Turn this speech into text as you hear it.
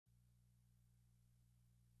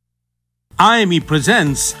IME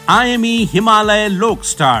presents IME Himalaya Lok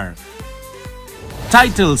Star.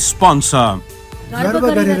 Title sponsor. गर्व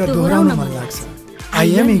गरेर दोहोऱ्याउन मन लाग्छ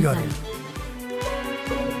IME गरे.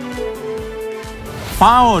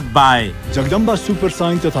 Powered by Jagadamba super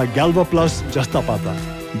sign तथा ग्याल्वा प्लस जस्ता पाता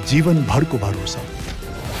जीवन भरको भरोसा.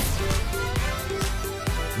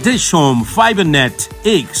 Dish Home Fiber Net,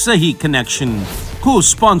 एक सही connection.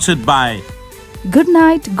 Co-sponsored by Good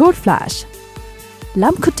Night Gold Flash.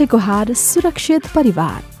 लामखुट्टेको हार सुरक्षित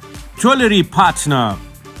परिवार. Jewelry Partner.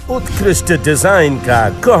 उत्कृष्ट डिजाइन का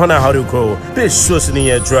गहनाहरूको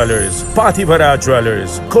विश्वसनीय jewellers Pathibhara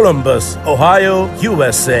jewellers Columbus Ohio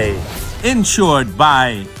USA. Insured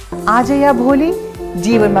by आज या भोलि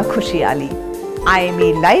जीवनमा खुशियाली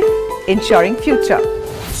IME life इन्स्योरिङ future.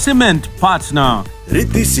 Cement Partner.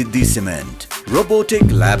 Riddhi Siddhi cement robotic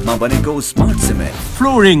ल्याबमा बनेको स्मार्ट सिमेन्ट.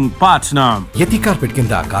 Flooring Partner. यति कार्पेट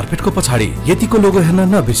किन्दा कार्पेटको पछाडि यतिको लोगो हेर्न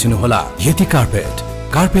नबिर्सिनु होला. यति कार्पेट,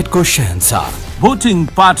 कार्पेटको शहंशाह. Voting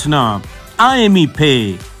Partner. IME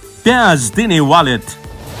Pay. प्याज दिने wallet.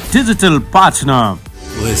 Digital Partner.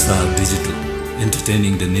 OSR Digital,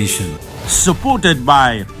 entertaining the nation. Supported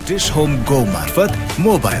by Dish Home Go मार्फत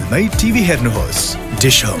मोबाइलमै टिभी हेर्नुहोस्.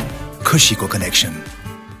 Dish Home, खुशीको कनेक्सन.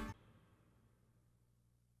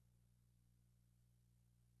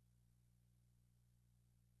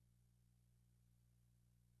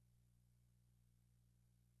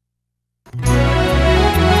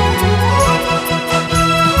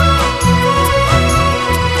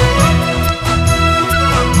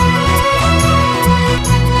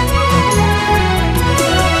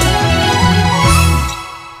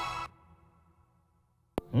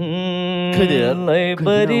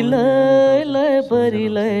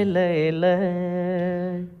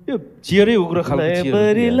 यो चियरै उग्र खालको चियर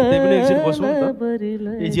त्यही पनि एकछिन बसौँ त.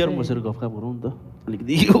 यो चियर बसेर गफगाफ गरौँ त.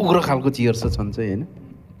 अलिकति उग्र खालको चियर छन् चाहिँ होइन.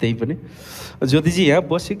 त्यही पनि ज्योतिजी यहाँ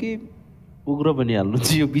बस्यो कि उग्र बनिहाल्नु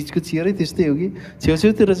चाहिँ यो बिचको चियरै त्यस्तै हो कि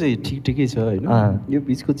छेउछेउतिर चाहिँ ठिकै छ होइन. यो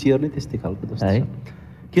बिचको चियर नै त्यस्तै खालको जस्तो है.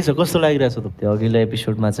 के छ कस्तो लागिरहेछ त? त्यो अघिल्लो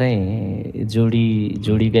एपिसोडमा चाहिँ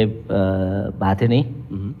जोडीकै भएको थियो नि.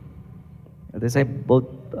 त्यो चाहिँ बहुत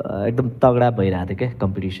एकदम तगडा भइरहेको थियो क्या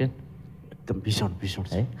कम्पिटिसन. एकदम भीषण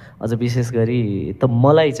है. अझ विशेष गरी त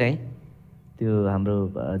मलाई चाहिँ त्यो हाम्रो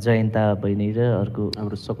जयन्ता बहिनी र अर्को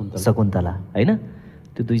हाम्रो शकुन्तला होइन,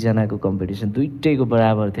 त्यो दुईजनाको कम्पिटिसन दुइटैको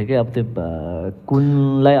बराबर थियो क्या. अब त्यो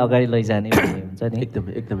कुनलाई अगाडि लैजाने भन्ने हुन्छ नि.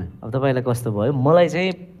 एकदमै. अब तपाईँलाई कस्तो भयो? मलाई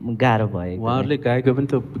चाहिँ गाह्रो भयो. उहाँहरूले गाएको पनि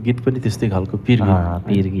त गीत पनि त्यस्तै खालको पिर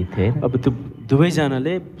गीत थियो. अब त्यो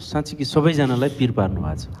दुवैजनाले साँच्चै कि सबैजनालाई पिर पार्नु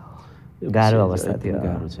भएको छ. गाह्रो अवस्था थियो.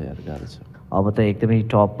 गाह्रो छ यार, गाह्रो छ. अब त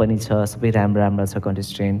एकदमै टप पनि छ, सबै राम्रो छ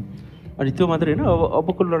कन्टेस्टेन्ट. अनि त्यो मात्रै होइन,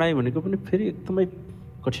 अबको लडाइँ भनेको पनि फेरि एकदमै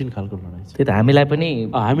कठिन खालको लडाइँ छ. त्यो त हामीलाई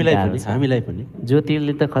पनि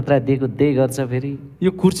ज्योतिले त खतरा दिएको गर्छ. फेरि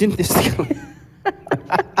यो कुर्सी नि त्यस्तै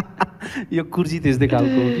यो कुर्सी त्यस्तै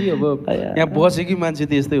खालको हो कि अब यहाँ बसेकै मान्छे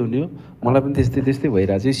त्यस्तै हुने हो. मलाई पनि त्यस्तै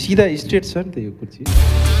भइरहेको छ. सिधा स्ट्रेट छ नि त यो कुर्सी.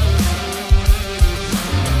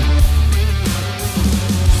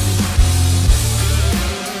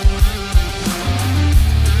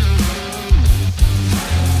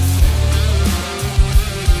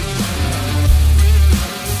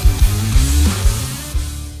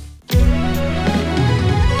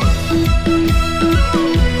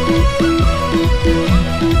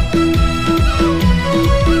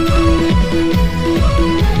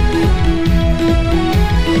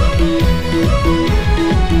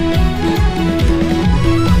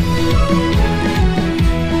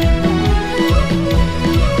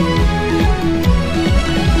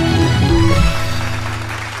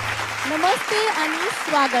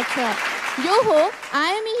 यो हो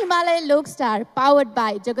IME हिमालय लोक star powered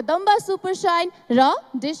by Jagadamba super shine र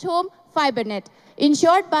dish home fibre net.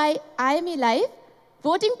 Insured by IME life.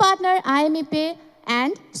 Voting partner IME pay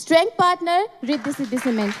and strength partner Riddhi Siddhi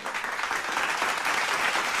cement.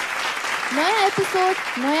 नयाँ एपिसोड,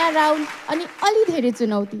 नयाँ राउन्ड अनि अलि धेरै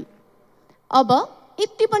चुनौती. अब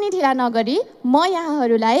यति पनि ढिला नगरी म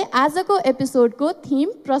यहाँहरूलाई आजको एपिसोडको थीम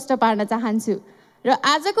प्रश्न पार्न चाहन्छु. र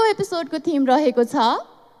आजको एपिसोडको थीम रहेको छ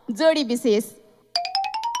जोडी विशेष.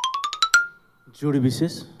 जोडी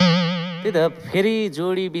विशेष? त्यही त फेरि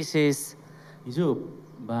जोडी विशेष. हिजो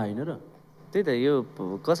बा होइन र? त्यही त यो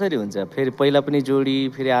कसरी हुन्छ? फेरि पहिला पनि जोडी,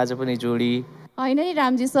 फेरि आज पनि जोडी. होइन नि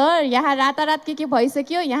रामजी सर, यहाँ रातारात के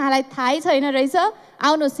भइसक्यो यहाँलाई थाहै छैन रहेछ.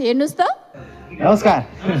 आउनुहोस् हेर्नुहोस् त. नमस्कार,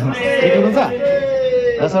 ठिक हुनुहुन्छ?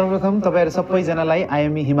 र सर्वप्रथम तपाईँहरू सबैजनालाई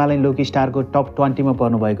IME हिमालयन लोक स्टारको टप 20 मा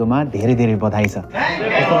पर्नु भएकोमा धेरै धेरै बधाई छ.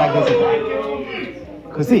 कस्तो लाग्दैछ?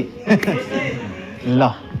 खुसी? ल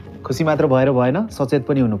खुसी मात्र भएर भएन, सचेत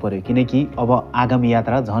पनि हुनु पर्यो किनकि अब आगामी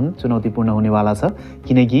यात्रा झन् चुनौतीपूर्ण हुनेवाला छ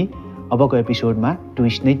किनकि अबको एपिसोडमा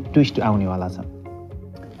ट्विस्ट आउनेवाला छ।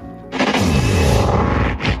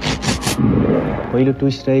 पहिलो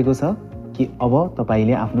ट्विस्ट रहेको छ कि अब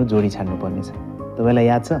तपाईले आफ्नो जोडी छान्नुपर्ने छ। तपाईलाई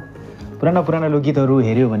याद छ पुराना लोकगीतहरू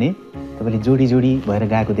हेर्यो भने तपाईले जोडी भएर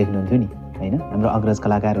गाएको देख्नुहुन्थ्यो नि हैन? हाम्रो अग्रज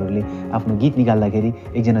कलाकारहरूले आफ्नो गीत निकाल्दाखेरि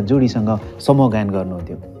एकजना जोडीसँग समूह गायन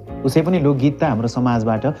गर्नुहुन्थ्यो। उसै पनि लोकगीत त हाम्रो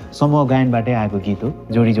समाजबाट समूह गायनबाटै आएको गीत हो,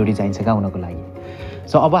 जोडी चाहिन्छ गाउनको लागि।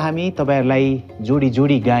 सो अब हामी तपाईहरुलाई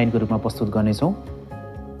जोडी गायनको रूपमा प्रस्तुत गर्नेछौँ,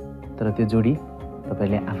 तर त्यो जोडी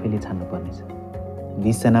तपाईले आफैले छान्नुपर्नेछ।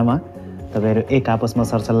 20 जनामा तपाईहरु एक आपसमा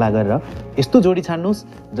सरसल्लाह गरेर यस्तो जोडी छान्नुस्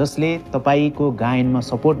जसले तपाईको गायनमा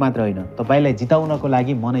सपोर्ट मात्र होइन, तपाईलाई जिताउनको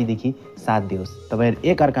लागि मनैदेखि साथ दियोस्। तपाईहरु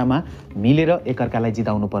एक अर्कामा मिलेर एक अर्कालाई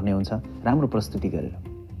जिताउनु पर्ने हुन्छ राम्रो प्रस्तुति गरेर।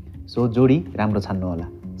 सो जोडी राम्रो छान्नु होला।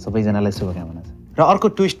 सबैजनालाई शुभकामना छ। र अर्को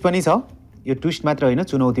ट्विस्ट पनि छ, यो ट्विस्ट मात्र होइन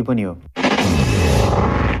चुनौती पनि हो।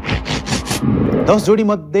 10 जोडी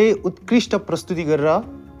मध्ये उत्कृष्ट प्रस्तुति गरेर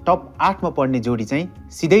टप 8 मा पढ्ने जोडी चाहिँ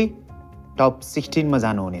सिधै टप 16 मा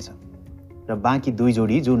जानुहुनेछ र बाँकी 2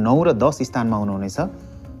 जोडी जो 9 र 10 स्थानमा हुनुहुनेछ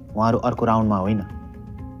उहाँहरू अर्को राउन्डमा होइन,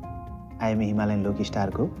 आइएमए हिमालयन लोक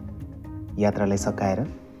स्टारको यात्रालाई सकाएर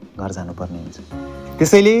घर जानुपर्ने हुन्छ।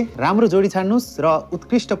 त्यसैले राम्रो जोडी छान्नुस् र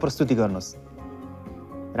उत्कृष्ट प्रस्तुति गर्नुस्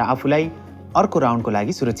र आफूलाई अर्को राउन्डको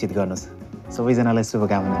लागि सुरक्षित गर्नुस्। सबैजनालाई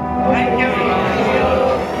शुभकामना।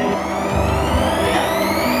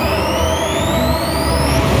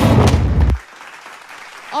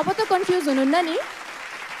 अब त कन्फ्युज हुनुहुन्न नि?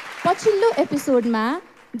 पछिल्लो एपिसोडमा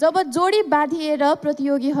जब जोडी बाँधिएर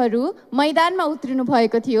प्रतियोगीहरू मैदानमा उत्रिनु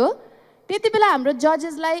भएको थियो त्यति बेला हाम्रो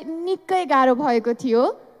जजेसलाई निकै गाह्रो भएको थियो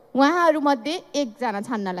उहाँहरूमध्ये एकजना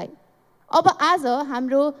छान्नलाई। अब आज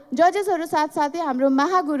हाम्रो जजेसहरू साथसाथै हाम्रो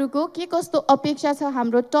महागुरुको के कस्तो अपेक्षा छ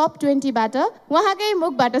हाम्रो टप 20 बाट उहाँकै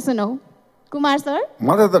मुखबाट सुनौ। कुमार सर।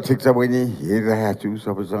 मलाई त ठिक छ बहिनी, हेरिरहेको छु,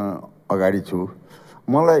 सबैसँग अगाडि छु।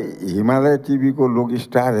 मलाई हिमालय टिभीको लोक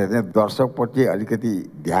स्टार हेर्ने दर्शकप्रति अलिकति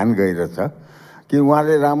ध्यान गइरहेछ कि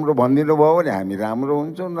उहाँले राम्रो भनिदिनु भयो भने हामी राम्रो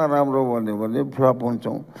हुन्छौँ, नराम्रो भन्यो भने फ्लप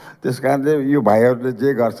हुन्छौँ। त्यस कारणले यो भाइहरूले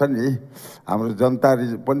जे गर्छन् नि, हाम्रो जनता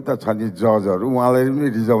पनि त छ नि जजहरू, उहाँलाई पनि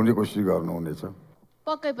रिजाउने कोसिस गर्नुहुनेछ।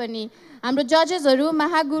 पक्कै पनि हाम्रो जजेसहरू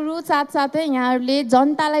महागुरु साथसाथै यहाँहरूले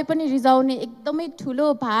जनतालाई पनि रिजाउने एकदमै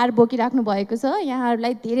ठुलो भार बोकिराख्नु भएको छ।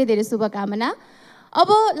 यहाँहरूलाई धेरै धेरै शुभकामना। अब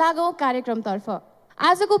लागौँ कार्यक्रमतर्फ।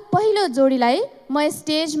 आजको पहिलो जोडीलाई म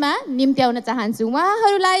स्टेजमा निम्त्याउन चाहन्छु।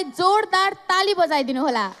 उहाँहरूलाई जोरदार ताली बजाइदिनु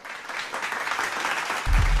होला।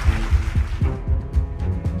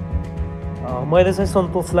 मैले चाहिँ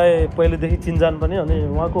सन्तोषलाई पहिलेदेखि चिन्जान पनि अनि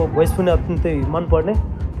उहाँको भोइस पनि अत्यन्तै मनपर्ने,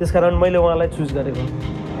 त्यसकारण मैले उहाँलाई चुज गरेको।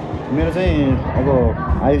 मेरो चाहिँ अब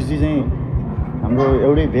आयुषजी चाहिँ हाम्रो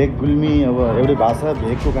एउटै भेग गुल्मी, अब एउटै भाषा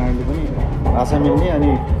भेगको कारणले पनि भाषा मिल्ने अनि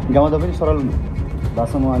गाउँदा पनि सरल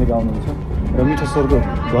भाषामा उहाँले गाउनुहुन्छ र मिठो स्वरको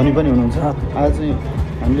ध्वनि पनि हुनुहुन्छ। आज चाहिँ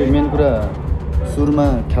हामीले मेन कुरा सुरमा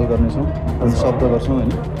ख्याल गर्नेछौँ, शब्द गर्छौँ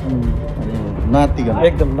होइन, अनि नात्य गाना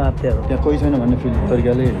एकदम नात्य त्यहाँ कोही छैन भन्ने फिल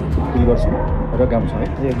तरिकाले फिल गर्छौँ र गाउँछौँ है।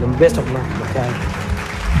 एकदम बेस्ट अफ लक।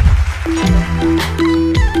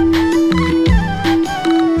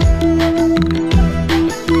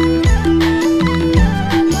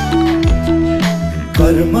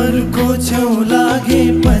 कर्मरको छेउ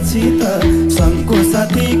लागेपछि त सङ्घको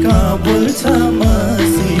साथी कहाँ बोल्छ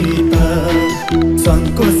मसित,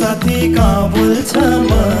 सङ्घको साथी कहाँ बोल्छ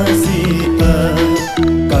मसित।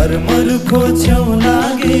 कर्मरको छेउ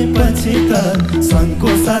लागेपछि त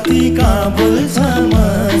सङ्घको साथी कहाँ बोल्छ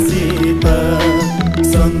मसित,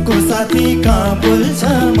 सङ्घको साथी कहाँ बोल्छ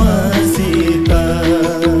मसित।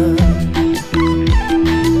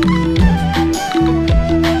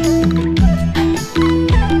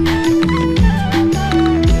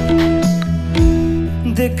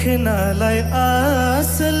 देख्नलाई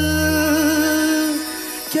असल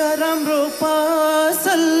क्या राम्रो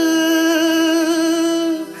पासल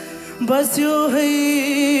बस्यो है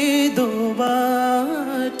दो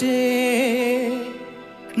बाटे,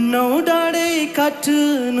 नौ डाँडै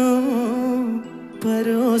काट्नु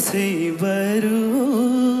परोसै बरु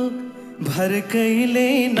भर्कैले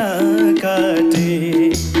नकाटे,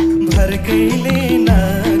 भर्कैले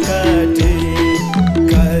नकाटे।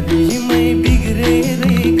 गरिमै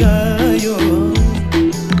बिग्रेरै गयो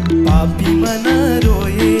पापी मन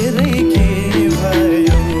रोएरै के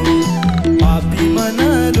भयो, पापी मन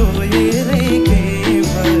रोएरै के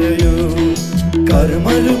भयो।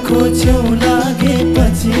 कर्मरको छेउ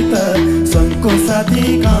लागेपछि त सङ्घको साथी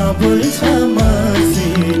कहाँ बोल्छ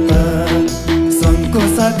मसित, सङ्घको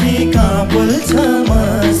साथी कहाँ बोल्छ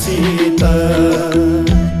मसित।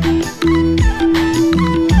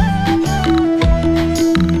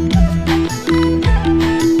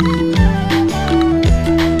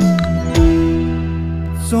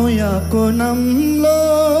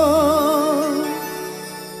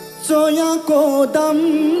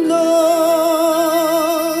 दम्लो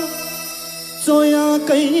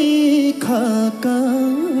चोयाकै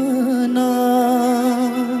खाकाना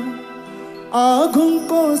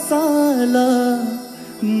आगुनको साला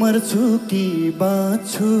मर्छु कि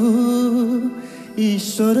बाँच्छु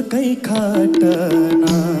ईश्वरकै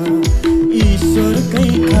खाटना ईश्वरकै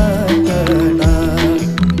खाटना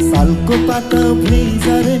सालको पात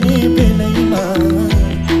भुइँझर्ने बेलैमा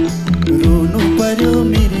रुनु पर्यो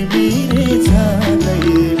मिरमिरे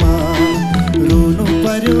झादैमा रुनु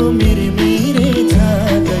पर्यो मिरमिरे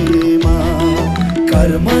झादैमा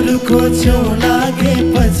कर्म रुखो छेउ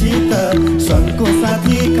लागेपछि त सङ्घको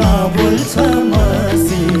साथी कहाँ बोल्छ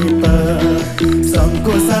मसित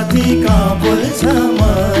सङ्घको साथी कहाँ बोल्छ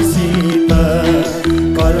मसित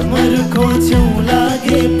कर्म रुखो छेउ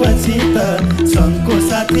लागेपछि त सङ्घको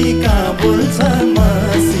साथी कहाँ बोल्छ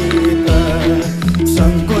मसित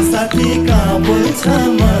सङ्घको साथी कहाँ बोल्छ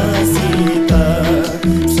मसित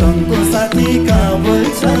सङ्घको साथी कहाँ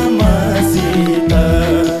बोल्छ मसित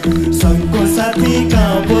सङ्घको साथी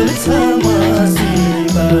कहाँ बोल्छ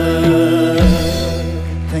मसित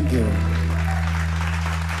थ्याङ्क यू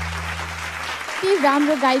कति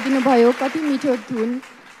राम्रो गाइदिनु भयो कति मिठो धुन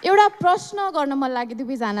एउटा प्रश्न गर्न मन लाग्यो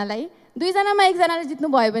दुवैजनालाई दुईजनामा एकजनाले जित्नु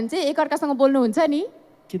भयो भने चाहिँ एकअर्कासँग बोल्नुहुन्छ नि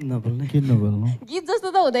किन नबोल्नु गीत जस्तो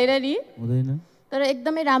त हुँदैन नि तर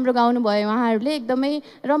एकदमै राम्रो गाउनु भयो उहाँहरूले एकदमै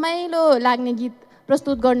रमाइलो लाग्ने गीत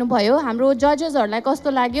प्रस्तुत गर्नुभयो हाम्रो जजेसहरूलाई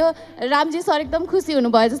कस्तो लाग्यो रामजी सर एकदम खुसी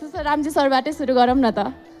हुनुभयो जस्तो छ रामजी सरबाटै सुरु गरौँ न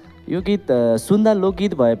त यो गीत सुन्दा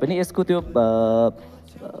लोकगीत भए पनि यसको त्यो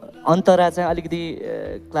अन्तरा चाहिँ अलिकति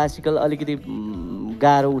क्लासिकल अलिकति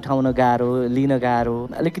गाह्रो उठाउन गाह्रो लिन गाह्रो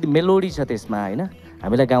अलिकति मेलोडी छ त्यसमा होइन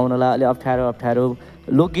हामीलाई गाउनलाई अलि अप्ठ्यारो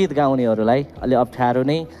लोकगीत गाउनेहरूलाई अलि अप्ठ्यारो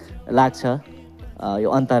नै लाग्छ यो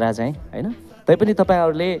अन्तरा चाहिँ होइन तैपनि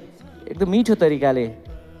तपाईँहरूले एकदम मिठो तरिकाले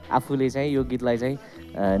आफूले चाहिँ यो गीतलाई चाहिँ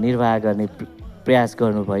निर्वाह गर्ने प्रयास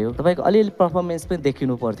गर्नुभयो तपाईँको अलिअलि पर्फर्मेन्स पनि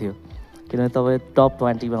देखिनु पर्थ्यो किनभने तपाईँ टप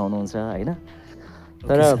 20 मा हुनुहुन्छ होइन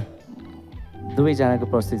तर दुवैजनाको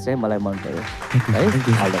प्रस्तुति चाहिँ मलाई मन पर्यो है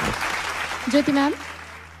ज्योति म्याम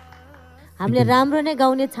हामीले राम्रो नै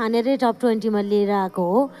गाउने छानेरै टप 20 मा लिएर आएको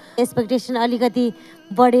हो एक्सपेक्टेसन अलिकति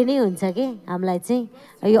बढे नै हुन्छ कि हामीलाई चाहिँ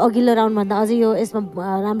यो अघिल्लो राउन्डभन्दा अझै यो यसमा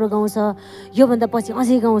राम्रो गाउँछ योभन्दा पछि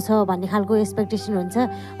अझै गाउँछ भन्ने खालको एक्सपेक्टेसन हुन्छ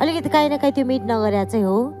अलिकति काहीँ न काहीँ त्यो मिट नगरे चाहिँ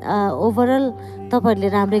हो ओभरअल तपाईँहरूले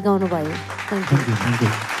राम्रै गाउनुभयो थ्याङ्क यू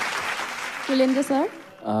कुलेन्द्र सर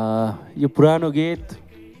यो पुरानो गीत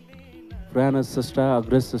पुरानो स्रष्टा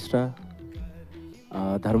अग्रज स्रष्टा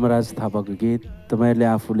धर्मराज थापाको गीत तपाईँहरूले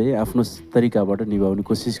आफूले आफ्नो तरिकाबाट निभाउने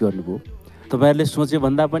कोसिस गर्नुभयो तपाईँहरूले सोचे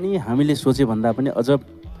भन्दा पनि हामीले सोचे भन्दा पनि अझ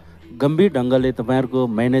गम्भीर ढङ्गले तपाईँहरूको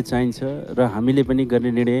म्यानेज चाहिन्छ र हामीले पनि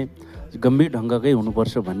गर्ने निर्णय गम्भीर ढङ्गकै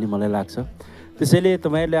हुनुपर्छ भन्ने मलाई लाग्छ त्यसैले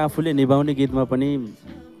तपाईँहरूले आफूले निभाउने गीतमा पनि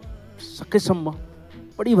सकेसम्म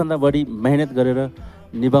बढीभन्दा बढी मेहनत गरेर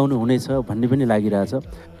निभाउनु हुनेछ भन्ने पनि लागिरहेछ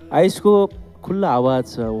आइसको खुल्ला आवाज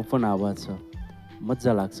छ ओपन आवाज छ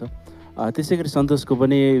मजा लाग्छ त्यसै गरी सन्तोषको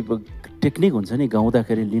पनि टेक्निक हुन्छ नि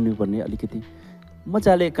गाउँदाखेरि लिनुपर्ने अलिकति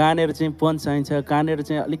मजाले कानेर चाहिँ पन चाहिन्छ कानेर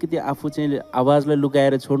चाहिँ अलिकति आफू चाहिँ आवाजलाई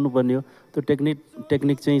लुकाएर छोड्नुपर्ने हो त्यो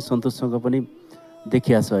टेक्निक चाहिँ सन्तोषसँग पनि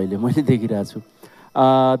देखिया छ अहिले मैले देखिरहेको छु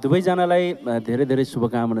दुवैजनालाई धेरै धेरै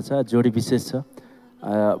शुभकामना छ जोडी विशेष छ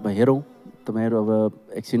हेरौँ तपाईँहरू अब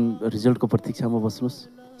एकछिन रिजल्टको प्रतीक्षामा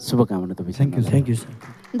बस्नुहोस् शुभकामना तपाईँ थ्याङ्क यू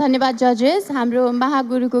सर धन्यवाद जजेस हाम्रो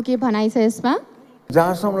महागुरुको के भनाइ छ यसमा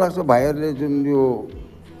जहाँसम्म लाग्छ भाइहरूले जुन यो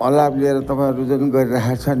अलाप लिएर तपाईँहरू जुन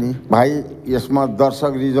गरिरहेको छ नि भाइ यसमा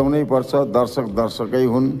दर्शक रिजाउनै पर्छ दर्शकै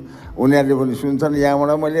हुन् उनीहरूले पनि सुन्छन्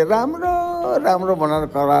यहाँबाट मैले राम्रो राम्रो बनाएर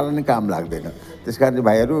कराएर नि काम लाग्दैन त्यस कारणले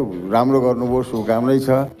भाइहरू राम्रो गर्नुभयो शुभकामनै छ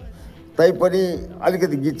तैपनि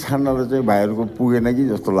अलिकति गीत छान्नलाई चाहिँ भाइहरूको पुगेन कि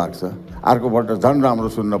जस्तो लाग्छ अर्कोबाट झन् राम्रो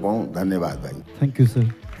सुन्न पाऊँ धन्यवाद भाइ थ्याङ्क यू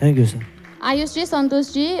सर आयुषजी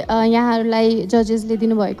सन्तोषजी यहाँहरूलाई जजेसले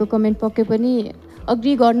दिनुभएको कमेन्ट पक्कै पनि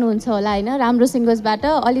अग्री गर्नुहुन्छ होला होइन राम्रो सिङ्गर्सबाट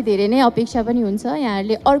अलि धेरै नै अपेक्षा पनि हुन्छ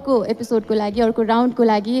यहाँहरूले अर्को एपिसोडको लागि अर्को राउन्डको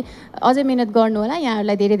लागि अझै मिहिनेत गर्नु होला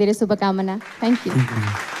यहाँहरूलाई धेरै धेरै शुभकामना थ्याङ्क यू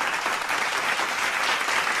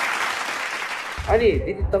अनि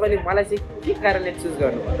दिदी तपाईँले मलाई चाहिँ के कारणले चुज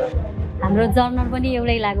गर्नुभयो हाम्रो जर्नल पनि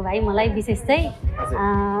एउटै लाग्यो भाइ मलाई विशेष चाहिँ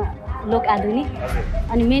लोक आधुनिक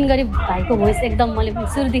अनि मेन गरी भाइको भोइस एकदम मैले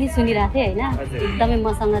सुरुदेखि सुनिरहेको थिएँ होइन एकदमै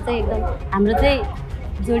मसँग चाहिँ एकदम हाम्रो चाहिँ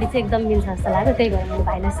जोडी चाहिँ एकदम मिल्छ जस्तो लाग्यो त्यही भएर मैले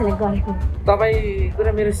भाइलाई सेलेक्ट गरेको तपाईँको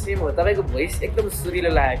र मेरो सेम हो तपाईँको भोइस एकदम सुरिलो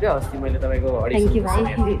लाग्यो क्या अस्ति मैले तपाईँको थ्याङ्क यू भाइ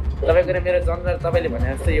तपाईँको र मेरो जनरल तपाईँले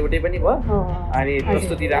भने जस्तो एउटै पनि भयो अनि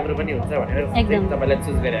प्रस्तुति राम्रो पनि हुन्छ भनेर एकदम तपाईँलाई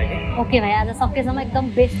चुज गरेँ कि ओके भाइ आज सकेसम्म एकदम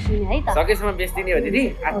बेस्ट दिने है त सकेसम्म बेस्ट दिने हो दिदी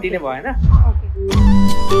आत्तिने भएन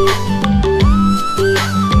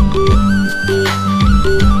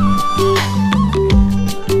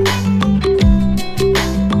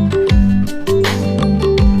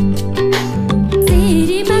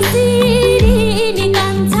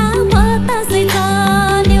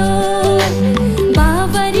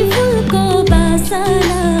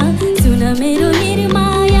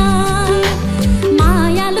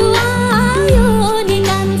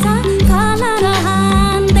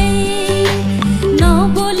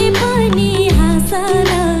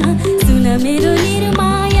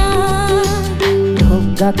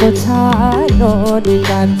ढुङ्गाको छानो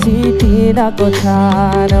निकान्छी टिनाको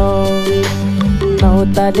छानो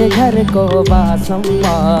नौताले घरको बासम्म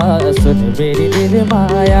सुन मेरी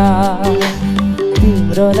निर्माया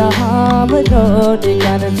तिम्रो र हाम्रो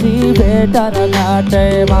निकान्छी भेटा र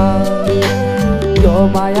घाटैमा यो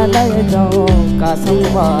मायालाई जाउँ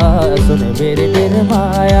कासम्म सुन मेरी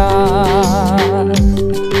निर्माया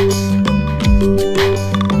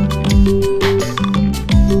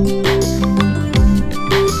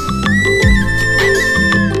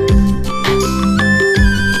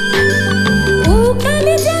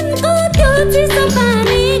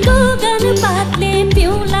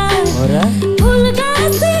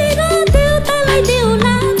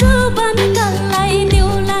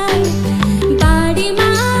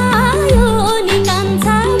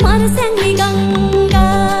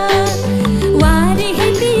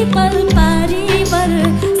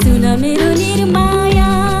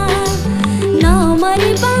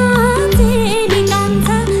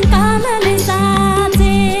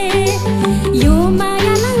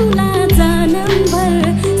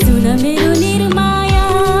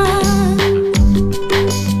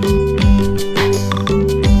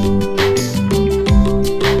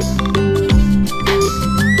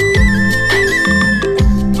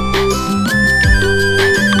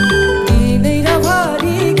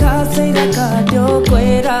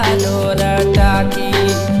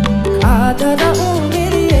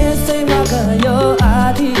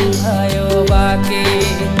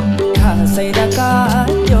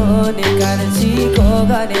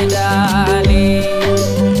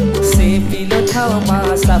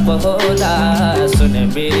होला सुन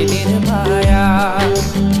मेरी निर्माया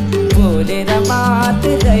बोलेर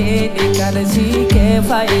मात्रै निकाल्छी के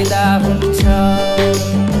फाइदा हुन्छ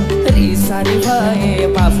रिसानी भए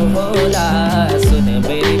माफ होला सुन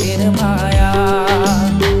मेरी निर्माया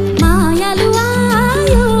मायालु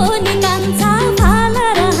आयो निकान्छ फाला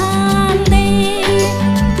र हान्दै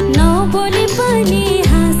नबोले पनि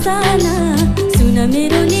हाँसन सुन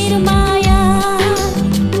मेरो निर्माया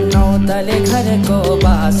नौतले घरको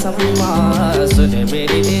बासम्म सुन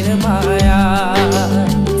मेरी निर्माया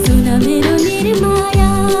सुन मेरो निर्माया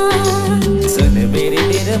सुन मेरी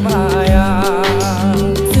निर्माया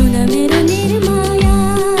सुन मेरो निर्माया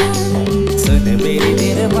सुन मेरी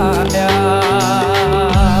निर्माया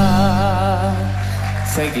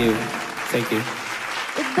थ्याङ्क यू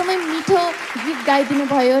एकदमै मिठो गीत गाइदिनु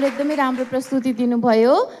भयो र एकदमै राम्रो प्रस्तुति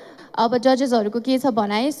दिनुभयो। अब जजेसहरूको के छ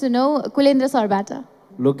भनाइ सुनौ कुलेन्द्र सरबाट।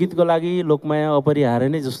 लोकगीतको लागि लोकमाया अपरिहार्य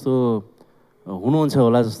नै जस्तो हुनुहुन्छ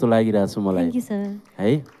होला जस्तो लागिरहेछ मलाई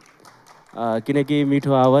है, किनकि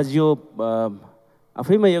मिठो आवाज यो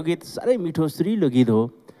आफैमा यो गीत साह्रै मिठो सुरिलो गीत हो।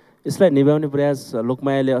 यसलाई निभाउने प्रयास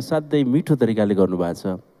लोकमायाले असाध्यै मिठो तरिकाले गर्नुभएको छ।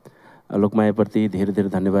 लोकमायाप्रति धेरै धेरै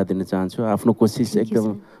धन्यवाद दिन चाहन्छु। आफ्नो कोसिस एकदम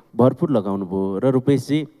भरपुर लगाउनु भयो। र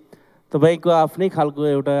रूपेशजी तपाईँको आफ्नै खालको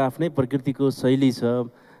एउटा आफ्नै प्रकृतिको शैली छ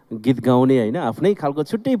गीत गाउने होइन, आफ्नै खालको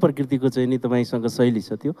छुट्टै प्रकृतिको चाहिँ नि तपाईँसँग शैली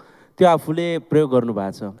छ, त्यो आफूले प्रयोग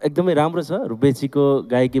गर्नुभएको छ। एकदमै राम्रो छ। रूपेशजीको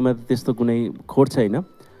गायकीमा त्यस्तो कुनै खोट छैन।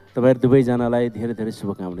 तपाईँहरू दुवैजनालाई धेरै धेरै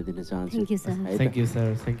शुभकामना दिन चाहन्छु। Thank you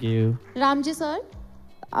sir. Thank you. Ramji sir,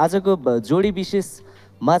 आजको जोडी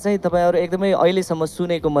विशेषमा चाहिँ तपाईँहरू एकदमै अहिलेसम्म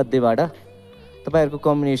सुनेको मध्येबाट तपाईँहरूको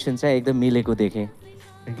कम्बिनेसन चाहिँ एकदम मिलेको देखेँ।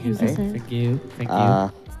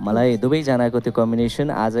 मलाई दुवैजनाको त्यो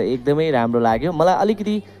कम्बिनेसन आज एकदमै राम्रो लाग्यो। मलाई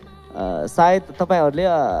अलिकति सायद तपाईँहरूले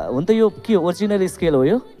हुन त यो के ओरिजिनल स्केल हो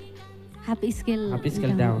यो? हाफ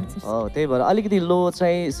स्केल डाउन हो, त्यही भएर अलिकति लो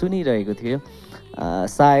चाहिँ सुनिरहेको थियो।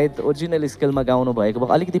 सायद ओरिजिनल स्केलमा गाउनु भएको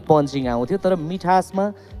भए अलिकति पन्चिङ आउँथ्यो, तर मिठासमा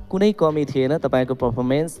कुनै कमी थिएन। तपाईँको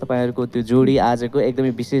पर्फर्मेन्स, तपाईँहरूको त्यो जोडी आजको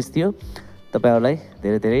एकदमै विशेष थियो। तपाईँहरूलाई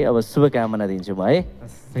धेरै धेरै अब शुभकामना दिन्छु म है।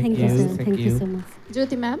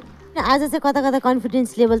 ज्योति म्याम, आज चाहिँ कता कता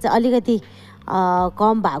कन्फिडेन्स लेभल चाहिँ अलिकति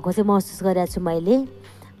कम भएको चाहिँ महसुस गरेको छु मैले।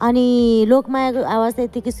 अनि लोकमायाको आवाज चाहिँ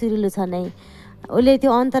यत्तिकै सुरिलो छ नै, उसले त्यो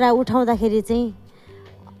अन्तरा उठाउँदाखेरि चाहिँ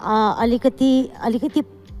अलिकति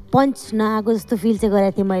पन्च नआएको जस्तो फिल चाहिँ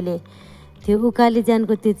गरेको थिएँ मैले। त्यो उकाली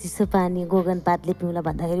जानको त्यो चिसो पानी गगन पातले पिउँला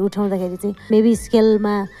भन्दाखेरि उठाउँदाखेरि चाहिँ मेबी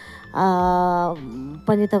स्केलमा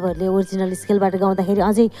पनि तपाईँहरूले ओरिजिनल स्केलबाट गाउँदाखेरि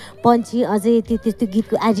अझै पञ्ची अझै त्यस्तो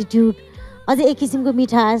गीतको एटिट्युड अझै एक किसिमको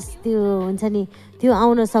मिठास त्यो हुन्छ नि त्यो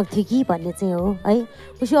आउन सक्थ्यो कि भन्ने चाहिँ हो है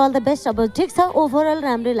wish you all the best अब ठिक छ ओभरअल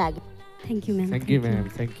राम्रै लाग्यो thank you ma'am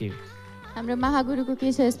thank you हाम्रो महागुरुको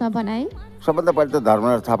के छ यसमा भनाइ सबभन्दा पहिला त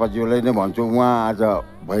धर्मराज थापाज्यूलाई नै भन्छु उहाँ आज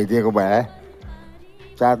भइदिएको भए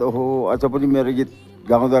सायद ओहो अझ पनि मेरो गीत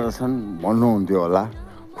गाउँदो रहेछन् भन्नुहुन्थ्यो होला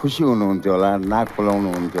खुसी हुनुहुन्थ्यो होला नाक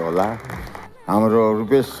फुलाउनुहुन्थ्यो होला हाम्रो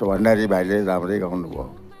रूपेश भण्डारी भाइले राम्रै गाउनुभयो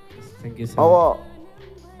अब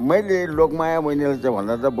मैले लोकमाया बहिनीलाई चाहिँ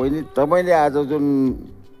भन्दा त बहिनी तपाईँले आज जुन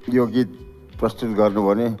यो गीत प्रस्तुत गर्नुभयो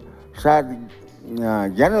भने सायद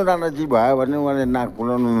ज्ञानु राणाजी भयो भने उहाँले नाक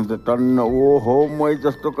फुलाउनुहुन्छ टन्न ओहो मै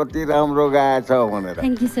जस्तो कति राम्रो गाएछ भनेर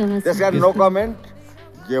त्यस कारण नो कमेन्ट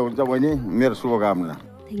जे हुन्छ बहिनी मेरो शुभकामना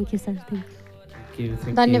थ्याङ्क यू सर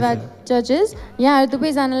धन्यवाद जजेस यहाँहरू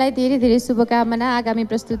दुवैजनालाई धेरै धेरै शुभकामना आगामी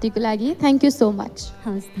प्रस्तुतिको लागि थ्याङ्क यू सो मच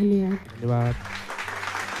हस् धन्यवाद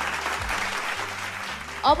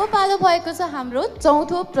अब पालो भएको छ हाम्रो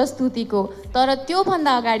चौथो प्रस्तुतिको तर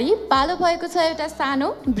त्योभन्दा अगाडि पालो भएको छ एउटा सानो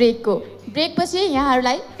ब्रेकको ब्रेकपछि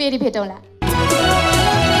यहाँहरूलाई फेरि भेटौँला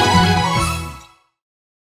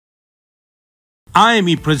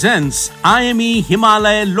IME presents IME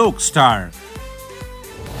Himalaya Lok Star.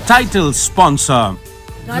 Title sponsor.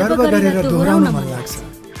 गर्व गरेर दोहोऱ्याउन मन लाग्छ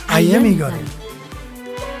IME गरे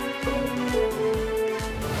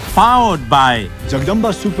Powered by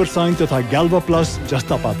Jagadamba super sign तथा ग्याल्वा प्लस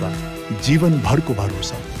जस्ता पाता जीवन भरको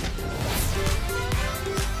भरोसा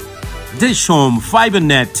Dish Home Fiber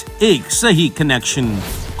Net एक सही connection.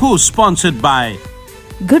 Co-sponsored by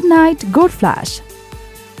Good Night Gold Flash.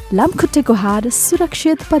 लामखुट्टेको हार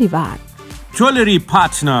सुरक्षित परिवार Jewelry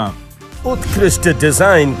Partner. उत्कृष्ट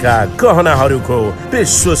डिजाइन का गहनाहरूको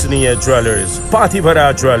विश्वसनीय jewellers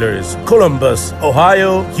Pathibhara jewellers Columbus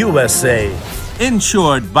Ohio USA.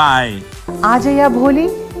 Insured by आज या भोलि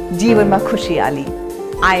जीवनमा खुसियाली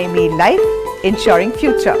IME life इन्स्योरिङ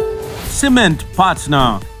future Cement Partner.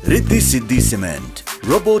 Riddhi Siddhi cement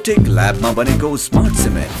robotic ल्याबमा बनेको स्मार्ट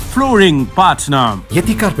सिमेन्ट Flooring Partner.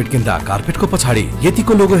 यति कार्पेट किन्दा कार्पेटको पछाडि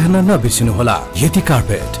यतिको लोगो हेर्न नबिर्सिनु होला यति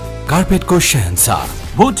कार्पेटको शहंशाह.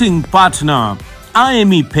 Voting Partner.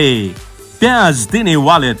 IME Pay. प्याज दिने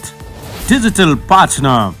wallet. Digital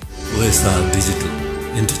Partner. OSR Digital,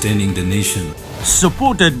 entertaining the nation.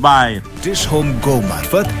 Supported by dish home go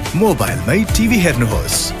मार्फत मोबाइलमै टिभी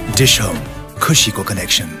हेर्नुहोस् डिश होम खुसीको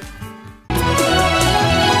कनेक्सन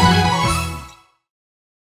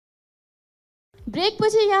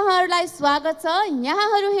ब्रेकपछि यहाँहरूलाई स्वागत छ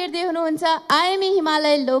यहाँहरू हेर्दै हुनुहुन्छ IME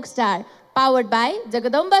हिमालय लोक star powered by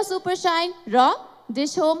Jagadamba super shine र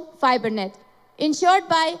dish home fibre net insured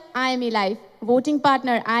by IME life voting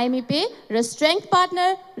partner IME pay र strength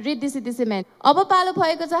partner Riddhi Siddhi cement अब पालो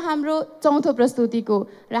भएको छ हाम्रो चौथो प्रस्तुतिको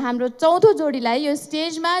र हाम्रो चौथो जोडीलाई यो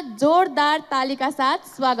स्टेजमा जोरदार तालीका साथ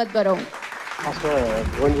स्वागत गरौँ खासमा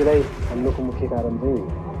भुवनजीलाई हान्नुको मुख्य कारण चाहिँ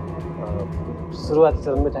सुरुवाती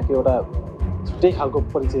चरणमै ठ्याक्कै एउटा छुट्टै खालको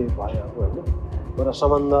परिचय भयो होइन एउटा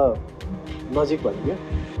सम्बन्ध नजिक भनियो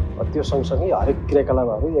त्यो सँगसँगै हरेक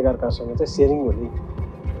क्रियाकलापहरू एकअर्कासँग चाहिँ सेयरिङ हुने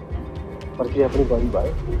प्रक्रिया पनि बढी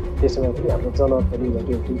भयो त्यसमा पनि हाम्रो जनत पनि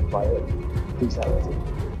मोटिभेटिभ भयो त्यो हिसाबले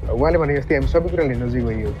चाहिँ उहाँले भने जस्तै हामी सबै कुरा लिन नजिक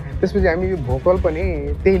भइयो त्यसपछि हामी यो भोकल पनि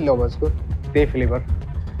त्यही लभर्सको त्यही फ्लेभर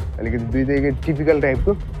अलिकति दुईटैकै टिपिकल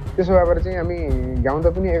टाइपको त्यसो भएर चाहिँ हामी गाउँदा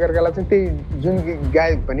पनि एकअर्कालाई चाहिँ त्यही जुन गीत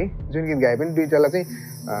गाए पनि दुईटालाई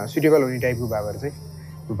चाहिँ सुटेबल हुने टाइपको भएर चाहिँ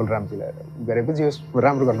रुपल रामजीलाई गरेपछि यो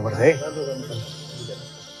राम्रो गर्नुपर्छ है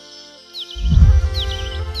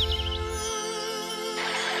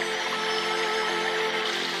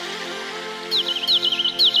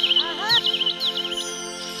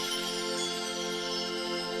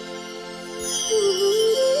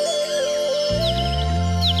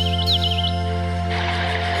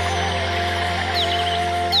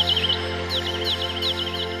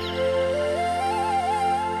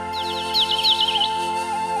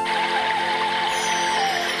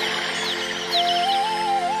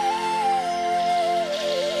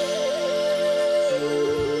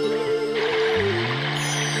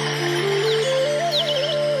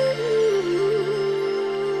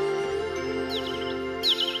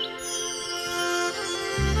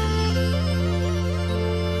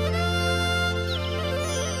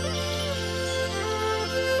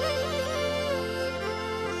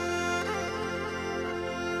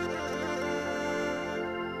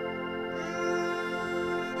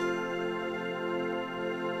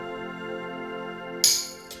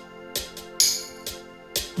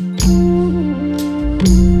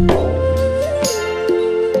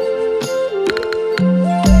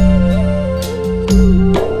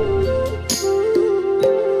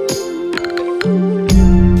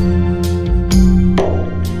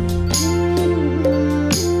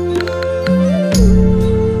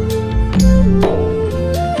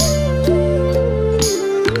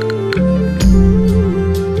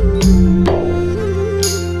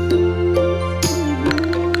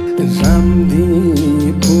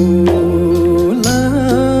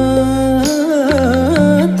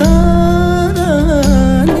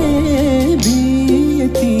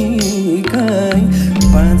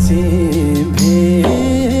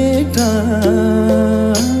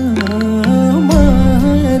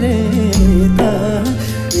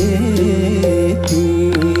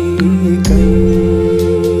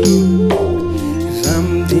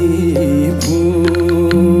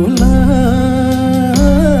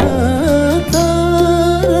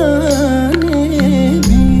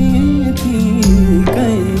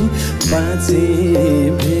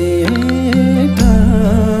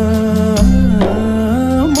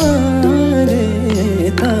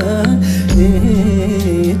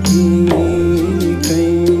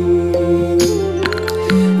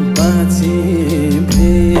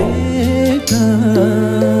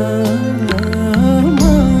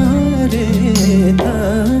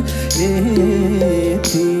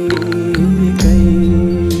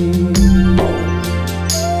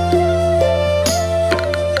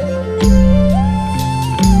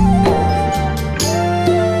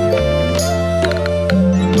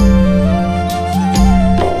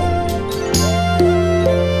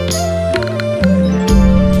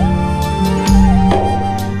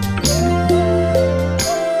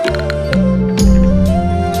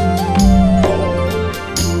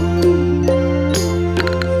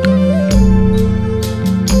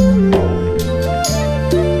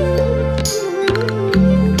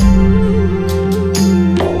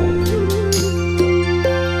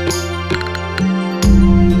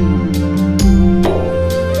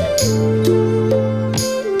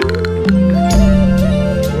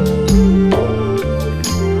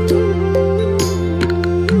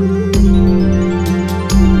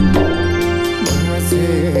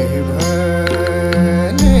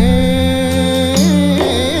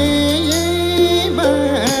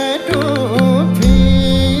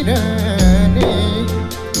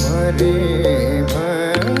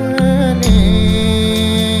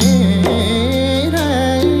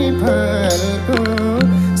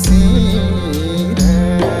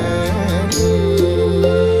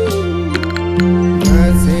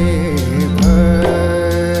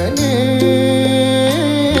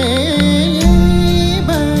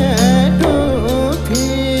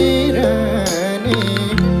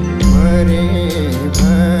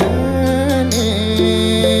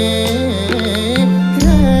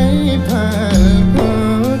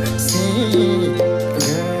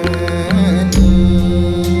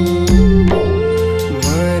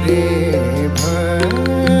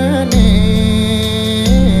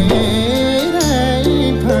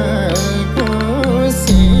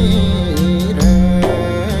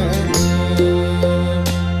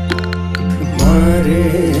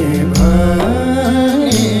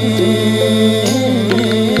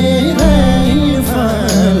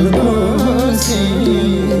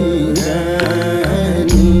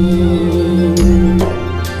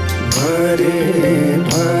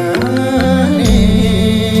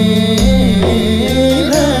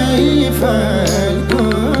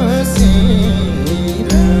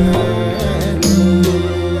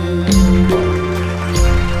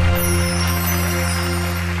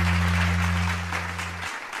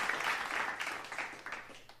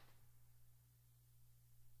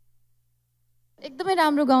एकदमै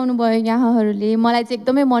राम्रो गाउनुभयो यहाँहरूले, मलाई चाहिँ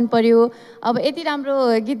एकदमै मन पर्यो। अब यति राम्रो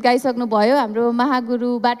गीत गाइसक्नु भयो, हाम्रो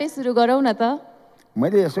महागुरुबाटै सुरु गरौँ न त।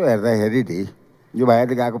 मैले यसो हेर्दाखेरि नि यो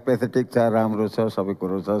भाइले गाएको पेथेटिक छ, राम्रो छ, सबै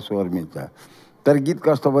कुरो छ, स्वर मिल्छ। तर गीत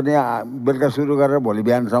कस्तो भने बेलुका सुरु गरेर भोलि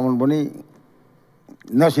बिहानसम्म पनि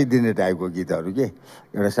नसिद्धिने टाइपको गीतहरू के,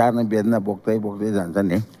 एउटा सानो वेदना बोक्दै बोक्दै जान्छ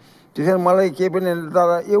नि। त्यसैले मलाई केही पनि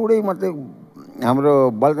तर एउटै मात्रै हाम्रो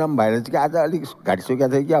बलराम भाइले चाहिँ आज अलिक घाटिसकेको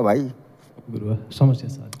थियो क्या भाइ, समस्या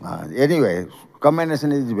छ। Anyway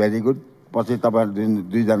combination is very good. पछि तपाईँहरू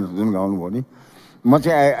दुईजना जुन गाउनुभयो नि, म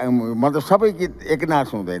चाहिँ मतलब सबै गीत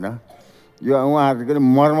एकनाश हुँदैन, यो उहाँहरूको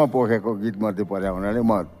मर्म पोखेको गीतमध्ये पर्या हुनाले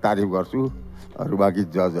म तारिफ गर्छु, अरू बाँकी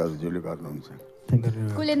जजहरूले गर्नुहुन्छ।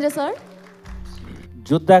 कुलेन्द्र सर,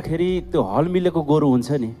 जोत्दाखेरि त्यो हल मिलेको गोरु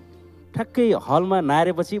हुन्छ नि, ठ्याक्कै हलमा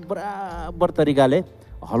नारेपछि बराबर तरिकाले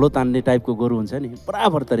हलो तान्ने टाइपको गोरु हुन्छ नि,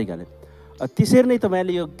 बराबर तरिकाले। त्यसरी नै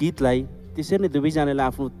तपाईँले यो गीतलाई त्यसरी नै दुवैजनाले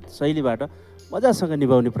आफ्नो शैलीबाट मजासँग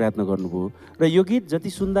निभाउने प्रयत्न गर्नुभयो र यो गीत जति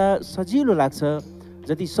सुन्दा सजिलो लाग्छ,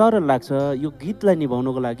 जति सरल लाग्छ, यो गीतलाई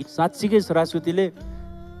निभाउनको लागि साँच्चीकै सरस्वतीले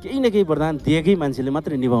केही न केही वरदान दिएकै मान्छेले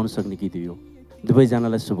मात्रै निभाउन सक्ने गीत हो।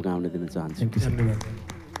 दुवैजनालाई शुभकामना दिन चाहन्छु।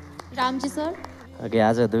 रामजी सर, ओके,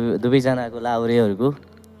 आज दुवैजनाको लाउरेहरूको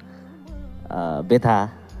व्यथा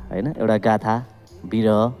होइन, एउटा गाथा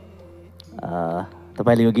विरह,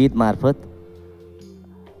 तपाईँले यो गीत मार्फत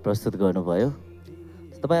प्रस्तुत गर्नुभयो।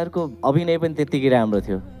 तपाईँहरूको अभिनय पनि त्यत्तिकै राम्रो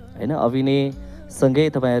थियो होइन। अभिनयसँगै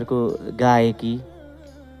तपाईँहरूको गायकी,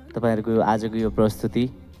 तपाईँहरूको आजको यो प्रस्तुति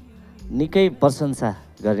निकै प्रशंसा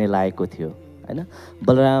गर्ने लायकको थियो होइन।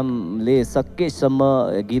 बलरामले सकेसम्म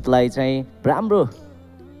गीतलाई चाहिँ राम्रो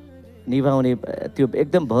निभाउने त्यो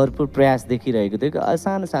एकदम भरपुर प्रयास देखिरहेको थियो।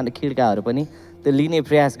 सानो सानो खिड्काहरू पनि त्यो लिने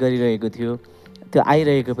प्रयास गरिरहेको थियो, त्यो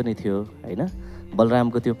आइरहेको पनि थियो होइन।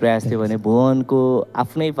 बलरामको त्यो प्रयास थियो भने भुवनको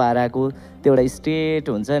आफ्नै पाराको त्यो एउटा स्टेट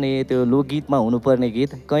हुन्छ नि, त्यो लोकगीतमा हुनुपर्ने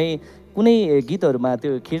गीत, कहीँ कुनै गीतहरूमा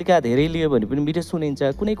त्यो खिड्का धेरै लियो भने पनि मिठो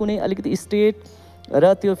सुनिन्छ, कुनै कुनै अलिकति स्टेट र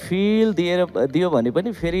त्यो फिल दियो भने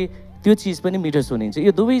पनि फेरि त्यो चिज पनि मिठो सुनिन्छ।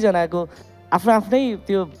 यो दुवैजनाको आफ्नो आफ्नै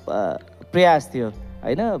त्यो प्रयास थियो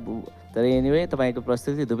होइन। तर एनिवे तपाईँको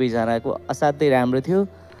प्रस्तुति दुवैजनाको असाध्यै राम्रो थियो।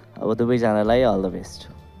 अब दुवैजनालाई अल द बेस्ट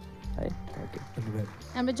है। Thank you.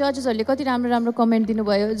 हाम्रो जजेसहरूले कति राम्रो राम्रो कमेन्ट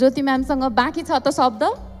दिनुभयो। ज्योति म्यामसँग बाँकी छ त शब्द?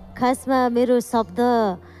 खासमा मेरो शब्द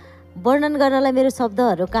वर्णन गर्नलाई मेरो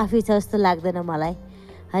शब्दहरू काफी छ जस्तो लाग्दैन मलाई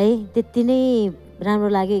है। त्यति नै राम्रो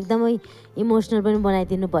लाग्यो, एकदमै इमोसनल पनि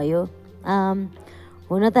बनाइदिनु भयो।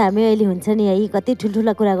 हुन त हामी अहिले हुन्छ नि है कति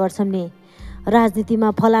ठुल्ठुला कुरा गर्छौँ नि,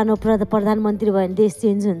 राजनीतिमा फलानो प्रधानमन्त्री भयो भने देश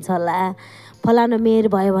चेन्ज हुन्छ होला, फलानो मेयर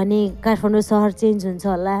भयो भने काठमाडौँ सहर चेन्ज हुन्छ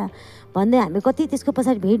होला भन्दै हामी कति त्यसको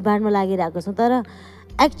पछाडि भिडभाडमा लागिरहेको छौँ। तर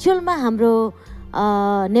एक्चुअलमा हाम्रो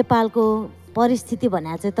नेपालको परिस्थिति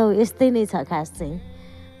भने चाहिँ त यस्तै नै छ खास चाहिँ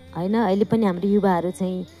होइन। अहिले पनि हाम्रो युवाहरू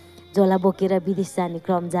चाहिँ झोला बोकेर विदेश जाने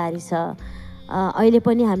क्रम जारी छ। अहिले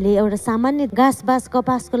पनि हामीले एउटा सामान्य घाँस बाँस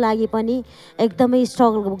कपासको लागि पनि एकदमै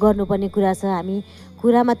स्ट्रगल गर्नुपर्ने कुरा छ। हामी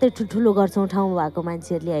कुरा मात्रै ठुल्ठुलो गर्छौँ ठाउँ भएको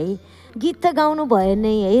मान्छेहरूले है। गीत त गाउनु भयो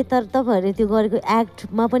नै है, तर तपाईँहरूले त्यो गरेको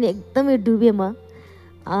एक्टमा पनि एकदमै डुबेँ म।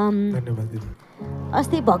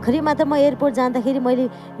 अस्ति भर्खरै मात्र म एयरपोर्ट जाँदाखेरि मैले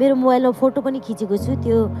मेरो मोबाइलमा फोटो पनि खिचेको छु।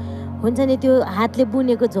 त्यो हुन्छ नि त्यो हातले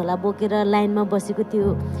बुनेको झोला बोकेर लाइनमा बसेको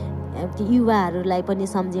त्यो युवाहरूलाई पनि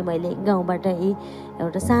सम्झेँ मैले। गाउँबाट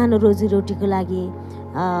एउटा सानो रोजीरोटीको लागि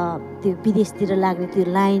त्यो विदेशतिर लाग्ने त्यो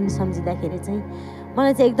लाइन सम्झिँदाखेरि चाहिँ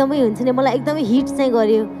मलाई चाहिँ एकदमै हुन्छ नि, मलाई एकदमै हिट चाहिँ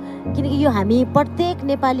गर्यो। किनकि यो हामी प्रत्येक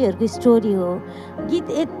नेपालीहरूको स्टोरी हो। गीत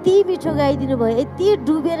यति मिठो गाइदिनु भयो, यति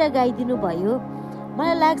डुबेर गाइदिनु भयो।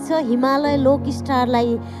 मलाई लाग्छ हिमालय लोक स्टारलाई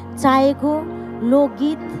चाहेको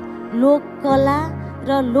लोकगीत, लोककला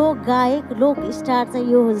र लोक गायक, लोक स्टार चाहिँ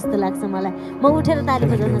यो हो जस्तो लाग्छ मलाई। म उठेर ताली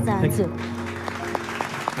बजाउन चाहन्छु।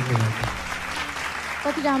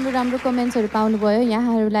 कति राम्रो राम्रो कमेन्ट्सहरू पाउनुभयो।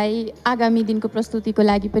 यहाँहरूलाई आगामी दिनको प्रस्तुतिको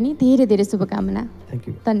लागि पनि धेरै धेरै शुभकामना।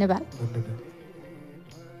 धन्यवाद।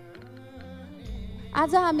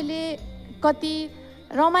 आज हामीले कति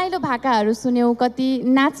रमाइलो भाकाहरू सुन्यौँ, कति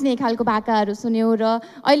नाच्ने खालको भाकाहरू सुन्यौँ र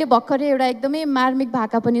अहिले भर्खरै एउटा एकदमै मार्मिक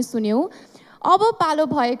भाका पनि सुन्यौँ। अब पालो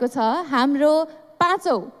भएको छ हाम्रो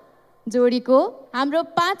पाँचौँ जोडीको। हाम्रो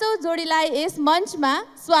पाँचौँ जोडीलाई यस मञ्चमा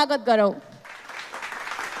स्वागत गरौँ।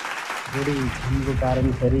 जोडी छान्नुको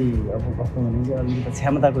कारण फेरि अब कस्तो भने चाहिँ अलिकति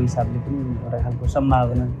क्षमताको हिसाबले पनि एउटा खालको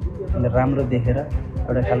सम्भावना राम्रो देखेर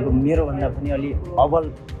एउटा खालको मेरोभन्दा पनि अलि अब्बल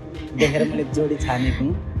देखेर मैले जोडी छानेको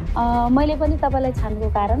हुँ। मैले पनि तपाईँलाई छान्नुको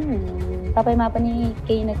कारण तपाईँमा पनि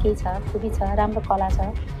केही न केही छ, खुबी छ, राम्रो कला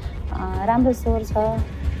छ, राम्रो स्वर छ,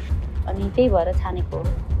 अनि त्यही भएर छानेको हो।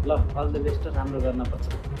 ल अल द बेस्ट, राम्रो गर्न पर्छ।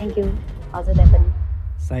 Thank you. हजुरलाई पनि।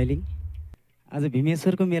 साइली, आज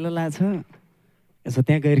भीमेश्वरको मेला लाग्छ, यसो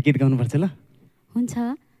त्यहाँ गएर गीत गाउनुपर्छ ल। हुन्छ।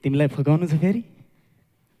 तिमीलाई फकाउनु छ फेरि?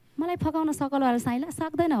 मलाई फकाउन सकल वाला साइला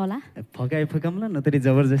सक्दैन होला। फकाउँ ल, नत्र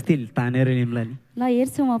जबरजस्ती तानेर निम्ला नि। ल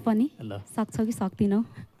हेर्छु म पनि सक्छौ कि सक्दिनौ।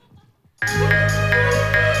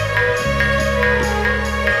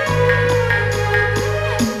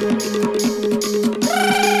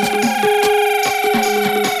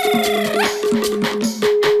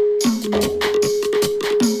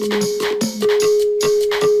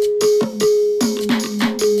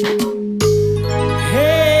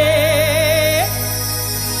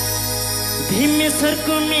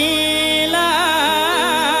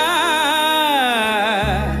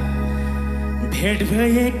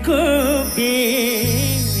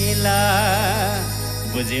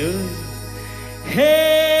 हे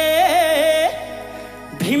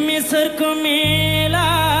भीमेश्वरको मेला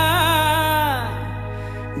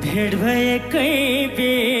भेट भएकै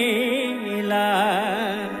बेला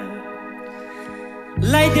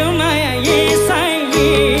लगाइदेऊ माया यसैले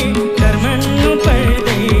डर मान्नु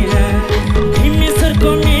पर्दैन।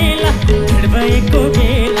 भीमेश्वरको मेला भेट भएको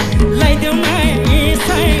बेला लगाइदेऊ माया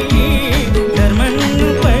यसैले डर मान्नु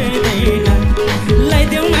पर्दैन।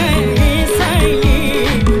 लगाइदेऊ माया यसैले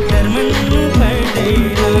डर मान्नु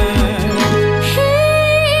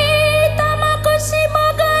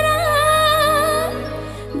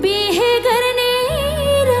बिहे गर्ने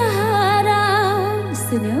र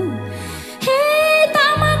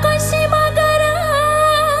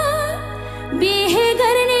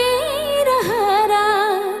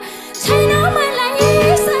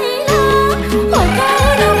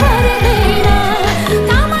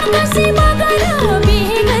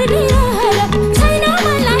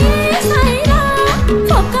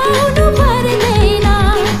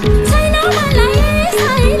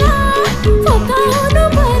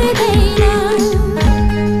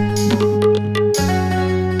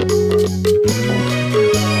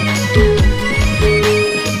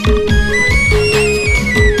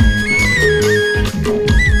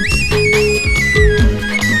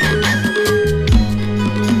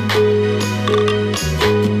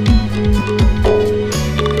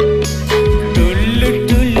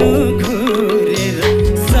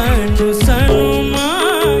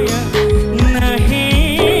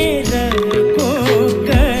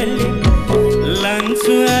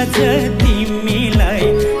तिमीलाई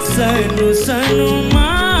सानो सानो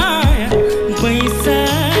माया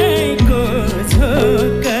बैसाइको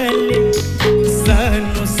झोकले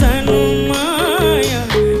सानो सानो माया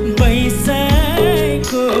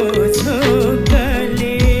बैसाइको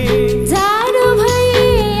झोकले जाडो भई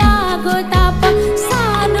आगो ताप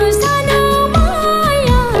सानो सानो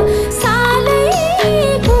माया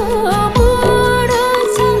सालैको बुढो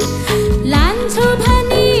छ लान्छु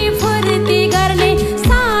भनी फुर्ती गर्ने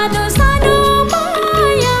सानो सानो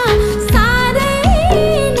माया साह्रै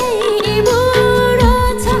नै बुढो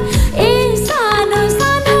छ ए सानो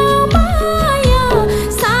सानो माया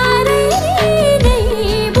साह्रै नै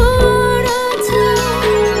बुढो छ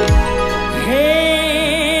हे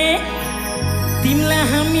तिमीलाई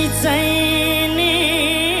हामी चाहिने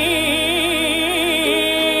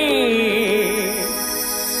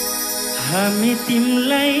हामी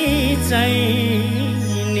तिमीलाई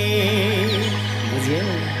चाहिने बुझ्यौ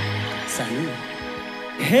सानो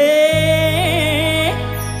हे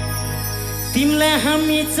तिमीलाई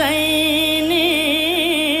हामी चाहिने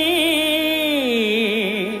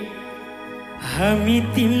हामी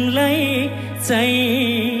तिमीलाई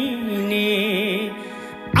चाहिने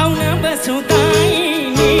आउन बसौँ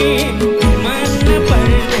ताइने मान्न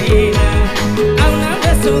पर्दैन आउन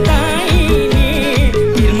बसौँ ताइने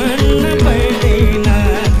मान्न पर्दैन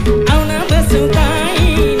आउन बसौँ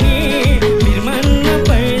ताइने मान्न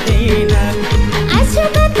पर्दैन आछु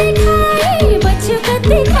कति खाए बच्छु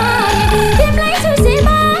कति खाए तिमीलाई सुसे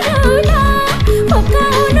मारौला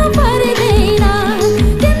फकाउनु पर्दैन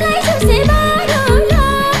तिमीलाई सुसे मारौला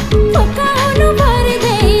फकाउनु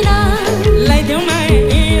पर्दैन लगाइदेऊ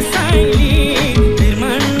माया साइली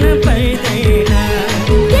मान्न पर्दैन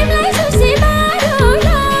तिमीलाई सुसे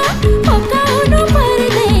मारौला फकाउनु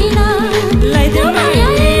पर्दैन लगाइदेऊ माया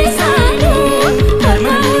साइली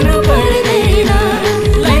फरमाउनु पर्दैन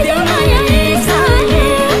लगाइदेऊ माया साइली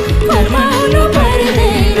फरमाउनु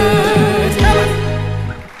पर्दैन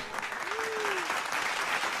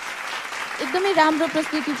एकदमै राम्रो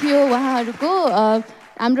प्रस्तुति थियो उहाँहरूको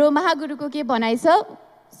हाम्रो महागुरुको के भनाइ छ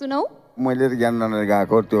सुनौ मैले त ज्ञान नलेर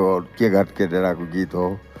गाएको त्यो के घट केटेराको गीत हो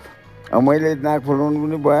अब मैले नाक फुलाउनु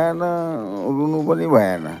पनि भएन रुनु पनि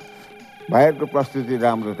भएन भाइहरूको प्रस्तुति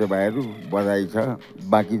राम्रो थियो भाइहरू बधाई छ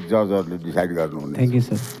बाँकी जजहरूले डिसाइड गर्नुहुने thank you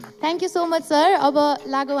sir thank you so much sir अब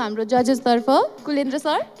लागौँ हाम्रो जजेसतर्फ कुलेन्द्र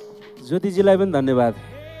सर ज्योतिजीलाई पनि धन्यवाद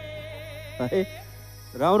है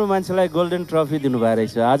राम्रो मान्छेलाई गोल्डन ट्रफी दिनुभएको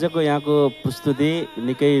रहेछ आजको यहाँको प्रस्तुति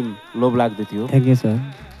निकै लोभलाग्दो थियो थ्याङ्क यू सर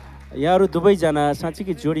यहाँहरू दुवैजना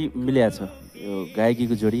साँच्चीकै जोडी मिल्या छ यो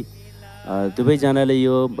गायकीको जोडी दुवैजनाले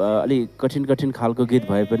यो अलिक कठिन कठिन खालको गीत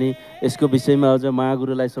भए पनि यसको विषयमा अझ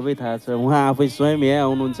महागुरुलाई सबै थाहा छ उहाँ आफै स्वयं यहाँ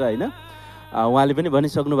आउनुहुन्छ होइन उहाँले पनि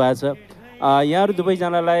भनिसक्नु भएको छ यहाँहरू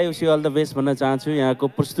दुवैजनालाई उसी अल द बेस्ट भन्न चाहन्छु यहाँको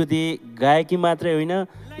प्रस्तुति गायकी मात्रै होइन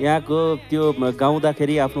यहाँको त्यो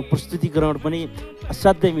गाउँदाखेरि आफ्नो प्रस्तुतिकरण पनि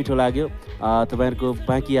असाध्यै मिठो लाग्यो तपाईँहरूको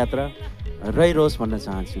बाँकी यात्रा रहिरहोस् भन्न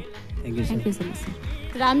चाहन्छु thank you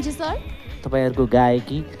sir Ramji sir तपाईँहरूको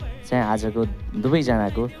गायकी चाहिँ आजको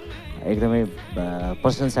दुवैजनाको एकदमै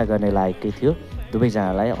प्रशंसा गर्ने लायककै थियो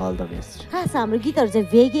दुवैजनालाई अल द बेस्ट खास हाम्रो गीतहरू चाहिँ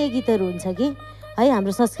भेगीय गीतहरू हुन्छ कि है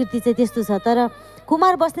हाम्रो संस्कृति चाहिँ त्यस्तो छ तर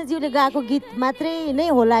कुमार बस्नेतज्यूले गाएको गीत मात्रै नै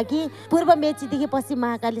होला कि पूर्व मेचीदेखि पश्चिम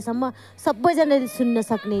महाकालीसम्म सबैजनाले सुन्न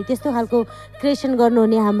सक्ने त्यस्तो खालको क्रिएसन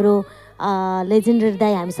गर्नुहुने हाम्रो लेजेन्डरी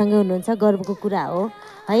दाई हामीसँगै हुनुहुन्छ गर्वको कुरा हो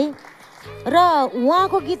है र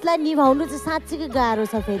उहाँको गीतलाई निभाउनु चाहिँ साँच्चीकै गाह्रो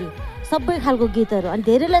छ फेरि सबै खालको गीतहरू अनि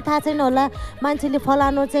धेरैलाई थाहा छैन होला मान्छेले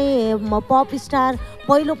फलानो चाहिँ पप स्टार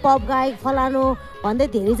पहिलो पप गायक फलानो भन्दै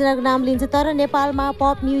धेरैजनाको नाम लिन्छ तर नेपालमा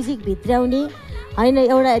पप म्युजिक भित्र्याउने होइन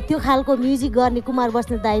एउटा त्यो खालको म्युजिक गर्ने कुमार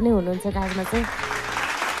बस्नेत दाई नै हुनुहुन्छ खासमा चाहिँ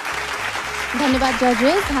धन्यवाद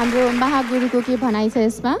जजेस हाम्रो महागुरुको के भनाइ छ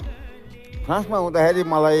यसमा खासमा हुँदाखेरि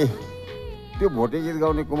मलाई त्यो भोटे गीत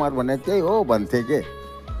गाउने कुमार भन्ने त्यही हो भन्थे के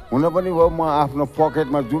हुन पनि हो म आफ्नो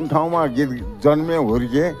पकेटमा जुन ठाउँमा गीत जन्मे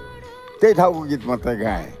हुर्केँ त्यही ठाउँको गीत मात्रै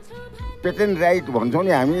गाएँ पेटेन्ट राइट भन्छौँ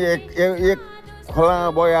नि हामी एक खोला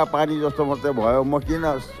बया पानी जस्तो मात्रै भयो म किन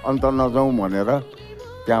अन्त नजाउँ भनेर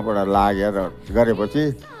त्यहाँबाट लागेर गरेपछि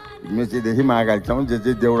मेचीदेखि महाकालीसम्म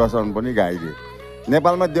जे देउडासम्म पनि गाइदिएँ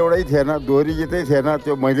नेपालमा देउडै थिएन दोहोरी गीतै थिएन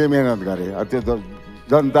त्यो मैले मेहनत गरेँ त्यो त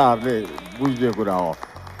जनताहरूले बुझ्ने कुरा हो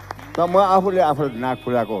त म आफूले नाक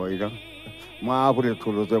फुलाएको होइन म आफूले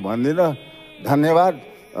ठुलो चाहिँ भन्दिनँ धन्यवाद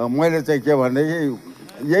मैले चाहिँ के भनेदेखि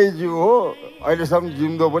यही जीव हो अहिलेसम्म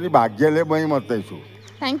जिउँदो पनि भाग्यले मै मात्रै छु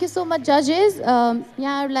थ्याङ्क यू सो मच जजेस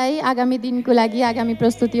यहाँहरूलाई आगामी दिनको लागि आगामी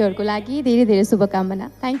प्रस्तुतिहरूको लागि धेरै धेरै शुभकामना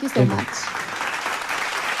थ्याङ्क यू सो मच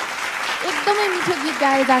एकदमै मिठो गीत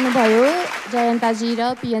गाएर जानुभयो जयन्ताजी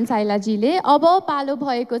र पिएन साइलाजीले। अब पालो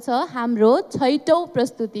भएको छ हाम्रो छैटौं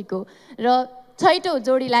प्रस्तुतिको र छैटौं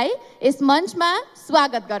जोडीलाई यस मञ्चमा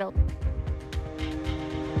स्वागत गरौँ।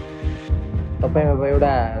 तपाईँ अब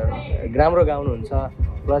एउटा राम्रो गाउनुहुन्छ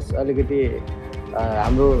प्लस अलिकति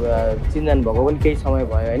हाम्रो चिनजान भएको पनि केही समय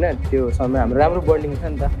भयो होइन, त्यो समय हाम्रो राम्रो बन्डिङ छ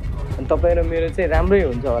नि त। अनि तपाईँ र मेरो चाहिँ राम्रै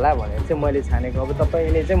हुन्छ होला भनेर चाहिँ मैले छानेको। अब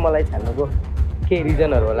तपाईँले चाहिँ मलाई छान्नुको केही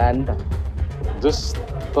रिजनहरू होला नि त। जस्ट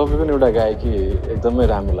तपाईँको नि एउटा गायकी एकदमै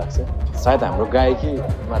राम्रो लाग्छ। सायद हाम्रो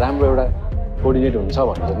गायकीमा राम्रो एउटा कोअर्डिनेट हुन्छ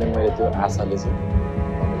भनेर नै मैले त्यो आशाले चाहिँ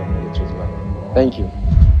तपाईँलाई मैले चुज गरेँ। Thank you.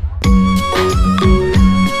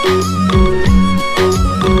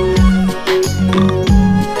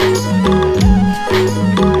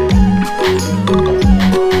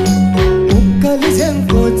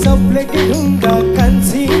 चप्लेटी ढुङ्गा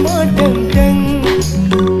कान्छीमा ट्याङ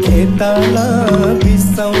खेताला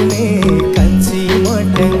बिसाउने कान्छीमा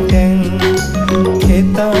ट्याङ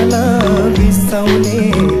खेताला बिसाउने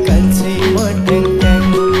कान्छीमा ट्याङ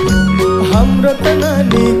हाम्रो त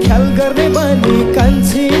नानी ख्याल गर्ने बानी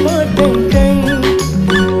कान्छीमा ट्याङ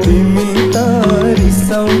तिमी त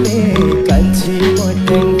रिसाउने कान्छीमा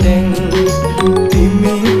ट्याङ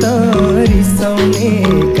तिमी त रिसाउने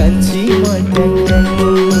कान्छीमा ट्याङ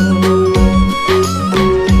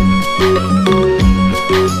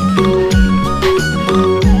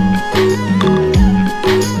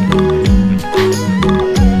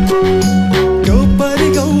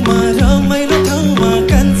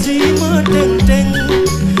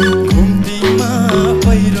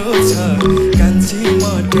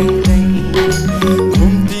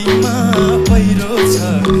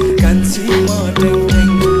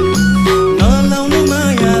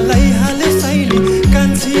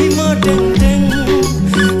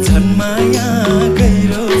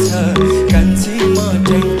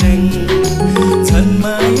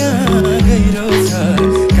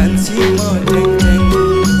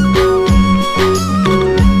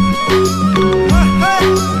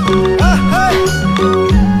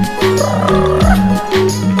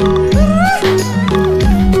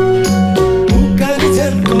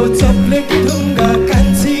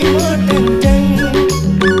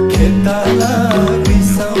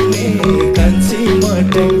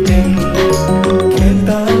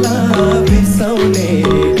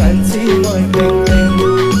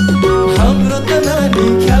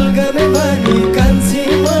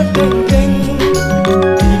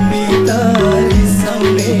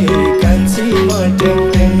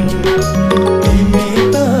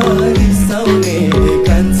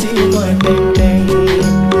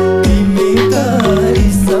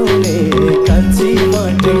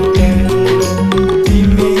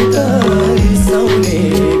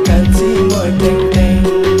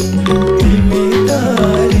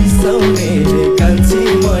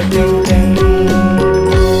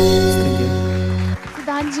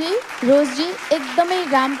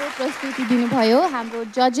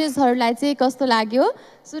जजेसहरूलाई चाहिँ कस्तो लाग्यो?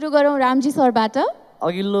 सुरु गरौँ रामजी सरबाट।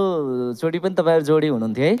 अघिल्लो चोटि पनि तपाईँहरू जोडी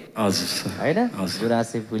हुनुहुन्थ्यो है? हजुर होइन,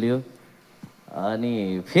 गुराँसे फुल्यो अनि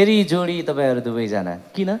फेरि जोडी तपाईँहरू दुवैजना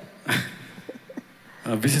किन?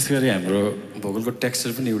 विशेष गरी हाम्रो भोकलको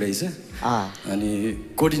टेक्सचर पनि एउटै छ अनि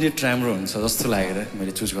कोअर्डिनेट राम्रो हुन्छ जस्तो लागेर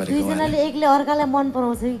मैले चुज गरेको। दुईजनाले एकले अर्कालाई मन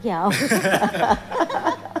पराउँछ कि क्या हो?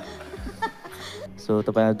 सो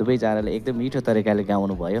तपाईँहरू दुवैजनाले एकदम मिठो तरिकाले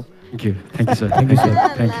गाउनु भयो।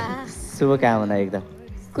 शुभकामना एकदम।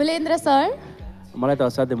 कुलेन्द्र सर, मलाई त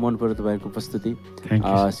असाध्यै मन पर्यो तपाईँको प्रस्तुति।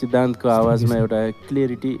 सिद्धान्तको आवाजमा एउटा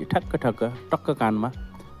क्लियरिटी ठक्क ठक्क टक्क कानमा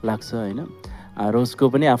लाग्छ होइन। रोजको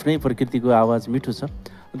पनि आफ्नै प्रकृतिको आवाज मिठो छ।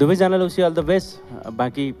 दुवैजनाले उसी अल द बेस्ट।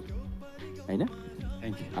 बाँकी होइन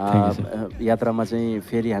यात्रामा चाहिँ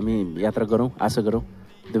फेरि हामी यात्रा गरौँ, आशा गरौँ।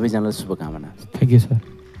 दुवैजनालाई शुभकामना। Thank you sir.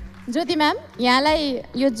 Jyoti ma'am, यहाँलाई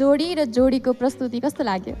यो जोडी र जोडीको प्रस्तुति कस्तो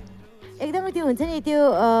लाग्यो? एकदमै त्यो हुन्छ नि, त्यो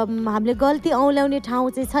हामीले गल्ती औँल्याउने ठाउँ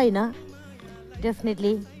चाहिँ छैन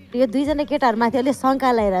डेफिनेटली। यो दुईजना केटाहरूमाथि अलिक शङ्का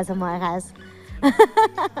लगाइरहेछ मलाई खास।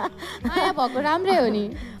 माया भएको राम्रै हो नि,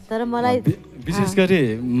 तर मलाई विशेष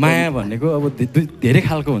गरी माया भनेको अब धेरै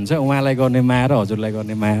खालको हुन्छ। उहाँलाई गर्ने माया र हजुरलाई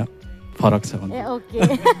गर्ने माया फरक छ। ओके,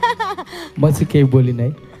 म चाहिँ केही बोलिन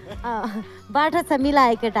है। बाटो छ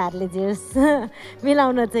मिलाए केटाहरूले जेस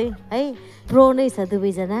मिलाउन चाहिँ है। प्रो नै छ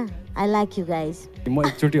दुवैजना। I like you guys. म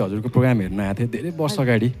एकचोटि हजुरको प्रोग्राम हेर्न आएको थिएँ धेरै वर्ष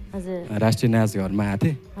अगाडि। राष्ट्रिय नाच घरमा आएको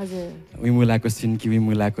थिएँ। विमुलाको सिन्की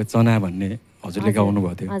विमुलाको चना भन्ने हजुरले गाउनु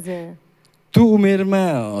भएको थियो। त्यो उमेरमा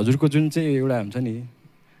हजुरको जुन चाहिँ एउटा हुन्छ नि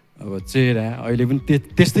अब चेहरा अहिले पनि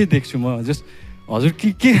त्यस्तै देख्छु म। जस्ट हजुर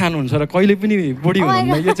के खानुहुन्छ र कहिले पनि बढी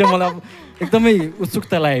हुनुहुन्न, यो चाहिँ मलाई एकदमै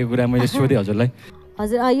उत्सुकता लागेको कुरा मैले सोधेँ हजुरलाई।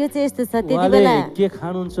 हजुर यो चाहिँ यस्तो छ त्यति उहाँले बेला के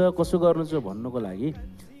खानुहुन्छ कसो गर्नुहुन्छ भन्नुको लागि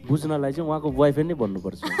बुझ्नलाई चाहिँ उहाँको बोयफ्रेन्ड नै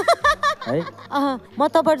भन्नुपर्छ है म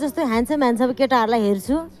तपाईहरु जस्तो ह्यान्डसम केटाहरूलाई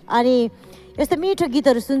हेर्छु अनि यस्तो मिठो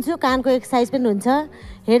गीतहरू सुन्छु कानको एक्सर्साइज पनि हुन्छ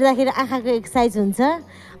हेर्दाखेरि आँखाको एक्सर्साइज हुन्छ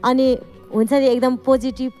अनि हुन्छ नि एकदम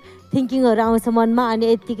पोजिटिभ थिङ्किङहरू आउँछ मनमा अनि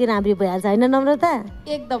यतिकै राम्री भइहाल्छ होइन नम्रता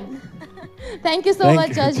एकदम थ्याङ्क यू सो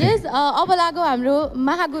मच जजेस अब लाग्यो हाम्रो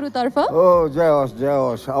महागुरुतर्फ जय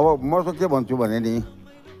होस् अब म त के भन्छु भने नि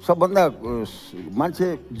सबभन्दा मान्छे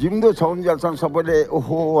जिउँदो छौन्जेलसम्म सबैले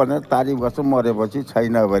ओहो भनेर तारिफ गर्छ मरेपछि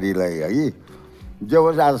छैन भरिलाई है जे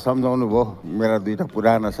होस् आज सम्झाउनु भयो मेरा दुईटा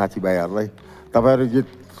पुराना साथीभाइहरूलाई तपाईँहरू गीत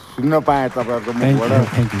सुन्न पाएँ तपाईँहरूको मुखबाट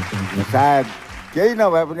सायद केही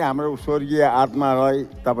नभए पनि हाम्रो स्वर्गीय आत्मालाई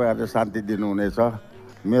तपाईँहरूले शान्ति दिनुहुनेछ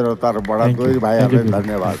मेरो तर्फबाट दुई भाइहरूलाई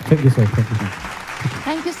धन्यवाद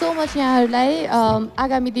थ्याङ्क यू सो मच यहाँहरूलाई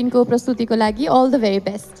आगामी दिनको प्रस्तुतिको लागि अल द भेरी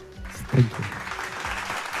बेस्ट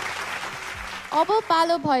अब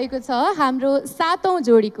पालो भएको छ हाम्रो 7औं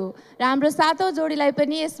जोडीको र हाम्रो 7औं जोडीलाई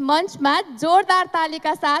पनि यस मञ्चमा जोरदार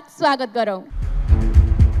तालीका साथ स्वागत गरौँ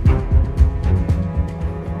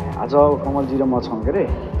आज कमलजी र म छौँ के अरे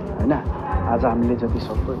होइन आज हामीले जति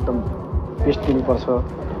सक्दो एकदम बेस्ट दिनुपर्छ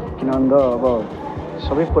किनभने अब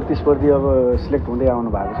सबै प्रतिस्पर्धी अब सिलेक्ट हुँदै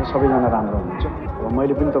आउनु भएको छ सबैजना राम्रो हुनुहुन्छ अब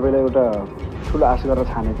मैले पनि तपाईँलाई एउटा ठुलो आश गरेर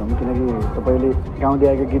छानेको हुँ किनकि तपाईँले गाउँदै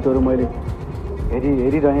आएको गीतहरू मैले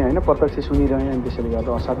हेरिरहेँ होइन प्रत्यक्ष सुनिरहेँ अनि त्यसैले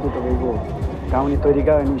गर्दा असाध्यै तपाईँको गाउने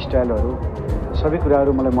तरिका अनि स्टाइलहरू सबै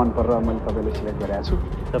कुराहरू मलाई मन परेर मैले तपाईँलाई सिलेक्ट गरेको छु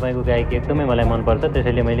तपाईँको गायकी एकदमै मलाई मनपर्छ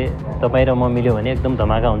त्यसैले मैले तपाईँ र म मिल्यो भने एकदम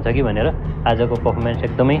धमाका हुन्छ कि भनेर आजको पर्फर्मेन्स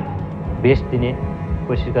एकदमै बेस्ट दिने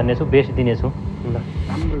कोसिस गर्नेछु बेस्ट दिनेछु ल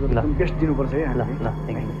राम्रो बेस्ट दिनुपर्छ है ल ल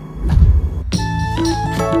थ्याङ्क यू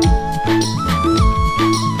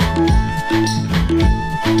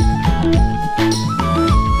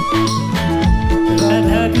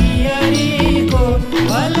राधा पियारीको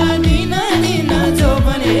भला दिन दिन जो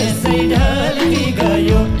पनि यसै ढल्की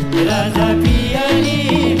गयो राधा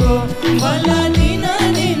पियारीको भला दिन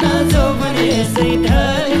दिन जो पनि यसै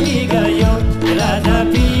ढल्की गयो राधा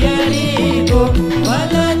पियारीको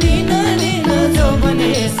भला दिन दिन जो पनि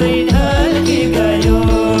यसै ढल्की गयो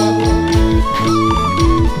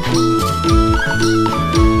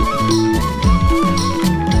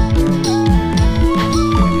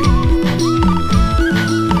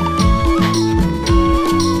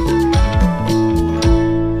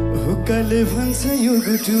भन्छ यो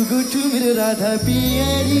गुटु गुटु मेरो राधा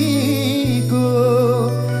पियारीको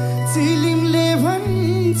चिलिमले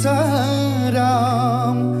भन्छ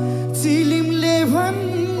राम चिलिमले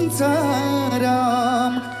भन्छ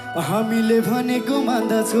राम हामीले भनेको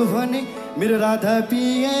मान्दछौ भने मेरो राधा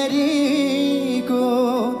पियारीको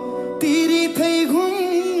तिरिथै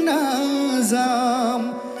घुम्न जाम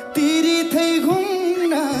तिरिथै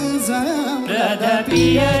घुम्न जाम राधा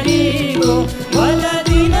पियारीको भला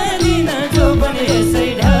दिन दिन जो पनि यसै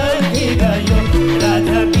ढल्की गयो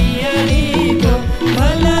राधा पियारीको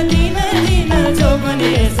भला दिन दिन जो पनि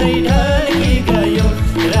यसै ढल्की गयो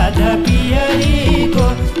राधा पियारीको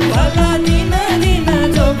भला दिन दिन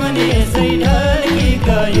जो पनि यसै ढल्की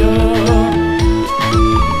गयो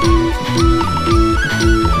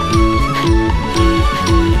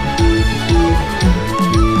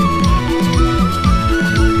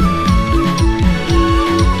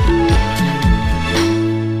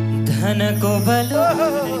धनको बलो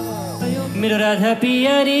मेरो राधा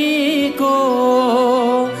पियारीको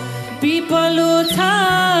पिपलो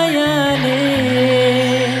छायाले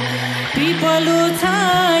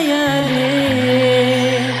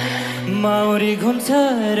माउरी घुम्छ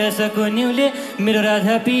रसको न्युले मेरो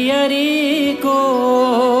राधा पियारीको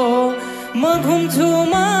म घुम्छु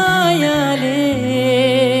मायाले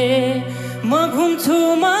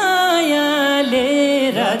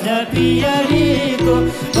राधा पियारीको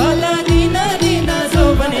भला दिन दिन जो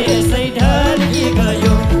पनि यसै ढल्की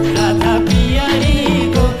गयो राधा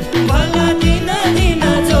पियारीको भला दिन दिन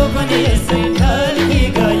जो पनि यसै ढल्की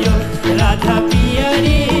गयो राधा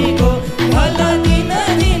पियारीको भला दिन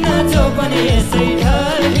दिन जो पनि यसै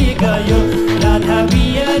ढल्की गयो राधा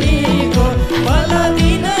पियारीको भला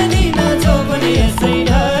दिन दिन जो पनि यसै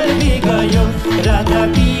ढल्की गयो राधा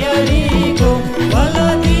पियारीको भला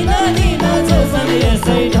दिन दिन जो पनि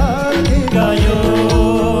यसै ढल्की गयो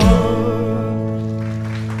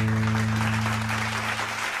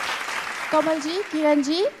कमलजी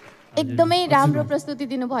किरणजी एकदमै राम्रो प्रस्तुति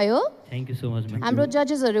दिनुभयो। Thank you so much ma'am. हाम्रो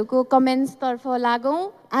जजेसहरूको कमेन्ट्सतर्फ लागौँ।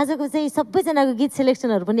 आजको चाहिँ सबैजनाको गीत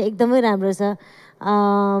सेलेक्सनहरू पनि एकदमै राम्रो छ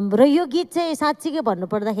र यो गीत चाहिँ साँच्चीकै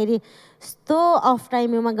भन्नुपर्दाखेरि यस्तो अफ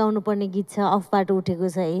टाइममा गाउनुपर्ने गीत छ, अफबाट उठेको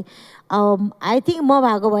छ है। आई थिङ्क म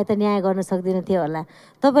भएको भए त न्याय गर्न सक्दिनँ थियो होला।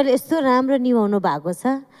 तपाईँले यस्तो राम्रो निभाउनु भएको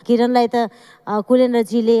छ। किरणलाई त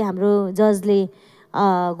कुलेन्द्रजीले हाम्रो जजले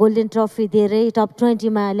गोल्डन ट्रफी दिएरै टप 20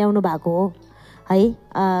 मा ल्याउनु भएको हो है,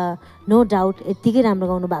 नो डाउट यत्तिकै राम्रो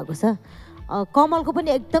गाउनु भएको छ। कमलको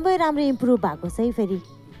पनि एकदमै राम्रो इम्प्रुभ भएको छ है फेरि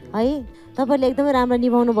है, तपाईँले एकदमै राम्रो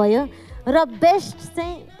निभाउनु भयो। र बेस्ट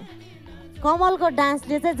चाहिँ कमलको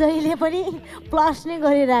डान्सले चाहिँ जहिले पनि प्लस नै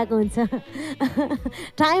गरिरहेको हुन्छ।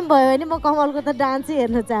 टाइम भयो भने म कमलको त डान्सै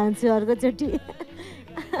हेर्न चाहन्छु अर्कोचोटि।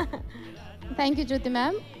 Thank you Jyoti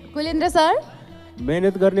ma'am. Kulendra sir,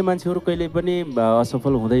 मेहनत गर्ने मान्छेहरू कहिले पनि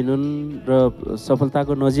असफल हुँदैनन् र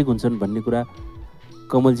सफलताको नजिक हुन्छन् भन्ने कुरा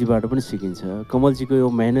कमलजीबाट पनि सिकिन्छ। कमलजीको यो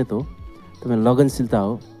मेहनत हो, तपाईँ लगनशीलता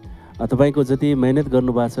हो। तपाईँको जति मेहनत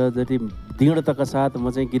गर्नुभएको छ, जति दृढताका साथ म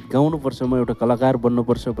चाहिँ गीत गाउनुपर्छ, म एउटा कलाकार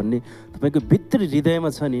बन्नुपर्छ भन्ने तपाईँको भित्री हृदयमा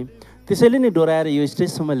छ नि, त्यसैले नै डोराएर यो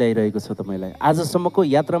स्टेजसम्म ल्याइरहेको छ तपाईँलाई। आजसम्मको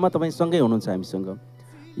यात्रामा तपाईँ सँगै हुनुहुन्छ हामीसँग,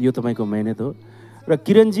 यो तपाईँको मेहनत हो। र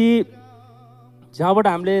किरणजी, जहाँबाट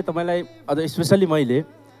हामीले तपाईँलाई अझ स्पेसली मैले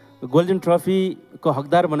गोल्डन ट्रफीको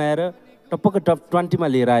हकदार बनाएर टपक्क टप 20 मा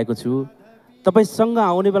लिएर आएको छु। तपाईँसँग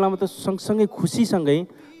आउने बेलामा त सँगसँगै खुसीसँगै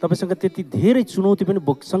तपाईँसँग त्यति धेरै चुनौती पनि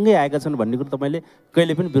सँगै आएका छन् भन्ने कुरो तपाईँले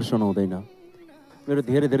कहिले पनि बिर्सनु हुँदैन। मेरो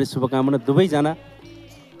धेरै धेरै शुभकामना दुवैजना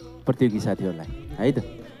प्रतियोगी साथीहरूलाई है त।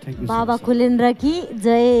 बाबा कुलेन्द्र की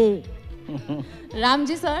जय।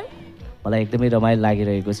 रामजी सर, मलाई एकदमै रमाइलो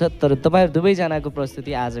लागिरहेको छ। तर तपाईँहरू दुवैजनाको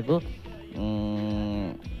प्रस्तुति आजको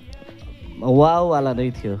वाउवाला नै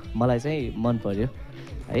थियो, मलाई चाहिँ मन पर्यो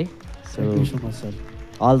है। So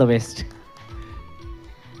all the best.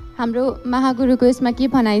 हाम्रो महागुरुको यसमा के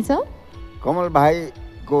भनाइ छ? कमल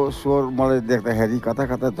भाइको स्वर मलाई देख्दाखेरि कता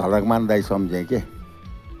कता झलकमान दाइ सम्झेँ के।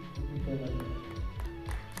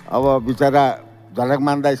 अब बिचरा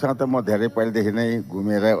झलकमान दाइसँग त म धेरै पहिलेदेखि नै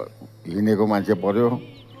घुमेर हिँडेको मान्छे पर्यो।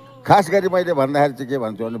 खास गरी मैले भन्दाखेरि चाहिँ के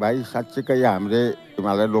भन्छु भने भाइ, साँच्चीकै हाम्रै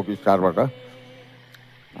हिमालय लोक स्टारबाट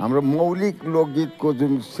हाम्रो मौलिक लोकगीतको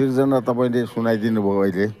जुन सिर्जना तपाईँले सुनाइदिनु भयो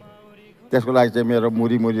अहिले, त्यसको लागि चाहिँ मेरो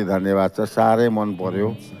मुरी धन्यवाद छ। साह्रै मन पर्यो।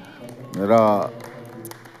 र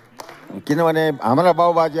किनभने हाम्रा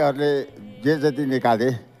बाबुबाजेहरूले जे जति निकाले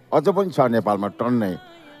अझ पनि छ नेपालमा टन्नै,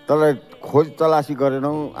 तर खोज तलासी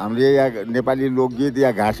गरेनौँ हामीले या नेपाली लोकगीत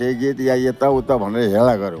या घाँसे गीत या यताउता भनेर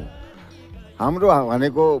हेला गऱ्यौँ। हाम्रो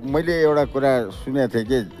भनेको मैले एउटा कुरा सुनेको थिएँ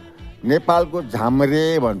कि नेपालको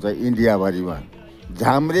झाम्रे भन्छ इन्डियाभरिमा।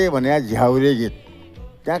 झाम्रे भने झ्याउरे गीत,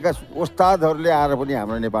 त्यहाँका उस्तादहरूले आएर पनि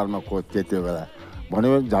हाम्रो नेपालमा खोज्थे त्यो बेला।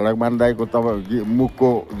 भनेपछि झलकमान दाइको तपाईँ मुखको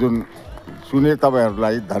जुन सुने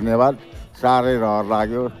तपाईँहरूलाई धन्यवाद। साह्रै रहर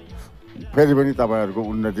लाग्यो। फेरि पनि तपाईँहरूको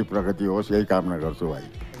उन्नति प्रगति होस् यही कामना गर्छु भाइ।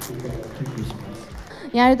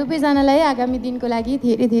 यहाँ दुवैजनालाई आगामी दिनको लागि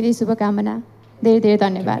धेरै धेरै शुभकामना, धेरै धेरै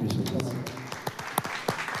धन्यवाद।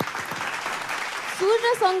 सुर र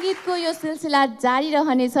सङ्गीतको यो सिलसिला जारी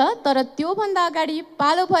रहनेछ, तर त्योभन्दा अगाडि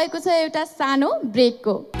पालो भएको छ एउटा सानो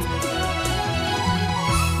ब्रेकको।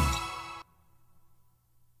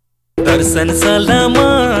 दर्शन सलामा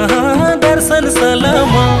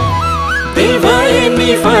दिल भए नि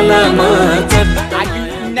फलामा आगे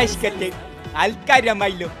 19 गते हल्का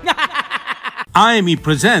रमाइलो। IME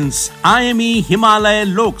presents IME Himalaya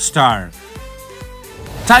Lok Star.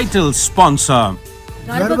 Title sponsor.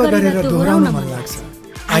 गर्व गरेर दोहोऱ्याउन मन लाग्छ,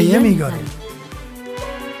 IME गरे।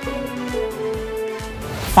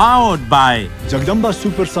 Powered by Jagadamba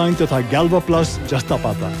super sign तथा ग्याल्वा प्लस जस्ता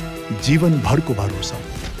पाता जीवन भरको भरोसा।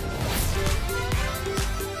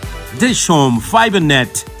 Dish Home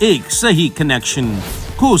FiberNet, एक सही connection.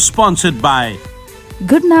 Co-sponsored by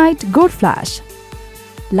Good Night Gold Flash,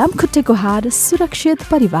 लामखुट्टेको हार सुरक्षित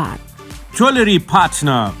परिवार। Jewelry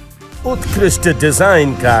Partner, उत्कृष्ट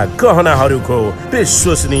डिजाइन का गहनाहरूको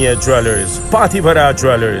विश्वसनीय jewellers, Pathibhara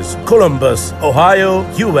jewellers, Columbus, Ohio,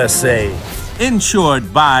 USA.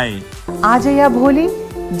 Insured by आज या भोलि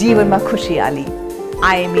जीवनमा खुशियाली,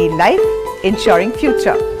 IME Life Insuring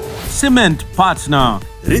Future. Cement Partner,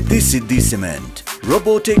 Riddhi Siddhi cement,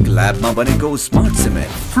 robotic ल्याबमा बनेको स्मार्ट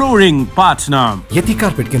सिमेन्ट। Flooring Partner, यति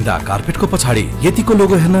कार्पेट किन्दा कार्पेटको पछाडि यतिको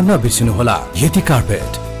लोगो हेर्न नबिर्सिनु होला। यति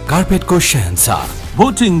कार्पेट, कार्पेटको शहंशाह।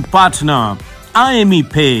 Voting Partner, IME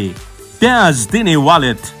Pay, प्याज दिने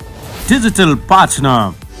wallet. Digital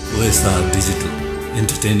Partner, OSR Digital,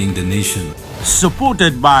 entertaining the nation.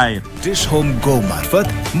 Supported by dish home go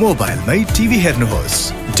मार्फत मोबाइलमै टिभी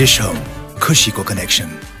हेर्नुहोस्। डिश होम, खुसीको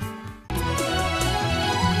कनेक्सन।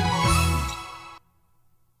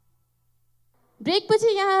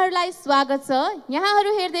 सबैजनालाई स्वागत छ।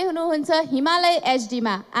 यहाँहरू हेर्दै हुनुहुन्छ हिमालय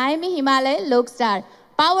एचडीमा आइएमई हिमालय लोक स्टार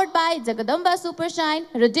पावर्ड बाई जगदम्बा सुपरशाइन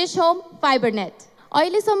र डिश होम फाइबर नेट।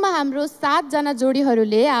 अहिलेसम्म हाम्रो 7 जना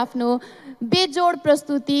जोडीहरूले आफ्नो बेजोड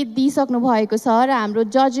प्रस्तुति दिइसक्नु भएको छ र हाम्रो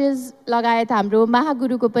जजेस लगायत हाम्रो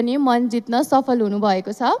महागुरुको पनि मन जित्न सफल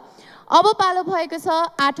हुनुभएको छ। अब पालो भएको छ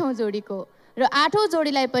 8औं जोडीको र 8औं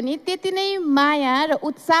जोडीलाई पनि त्यति नै माया र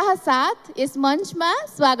उत्साह साथ यस मञ्चमा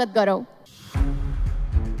स्वागत गरौँ।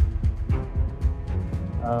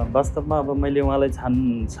 वास्तवमा अब मैले उहाँलाई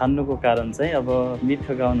छान्नुको कारण चाहिँ अब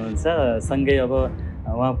मिठो गाउनुहुन्छ, सँगै अब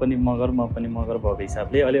उहाँ पनि मगर म पनि मगर भएको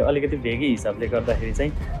हिसाबले अलिकति भेगी हिसाबले गर्दाखेरि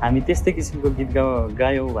चाहिँ हामी त्यस्तै किसिमको गीत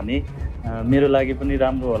गायौँ भने मेरो लागि पनि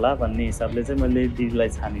राम्रो होला भन्ने हिसाबले चाहिँ मैले दिदीलाई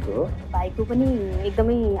छानेको हो। भाइको पनि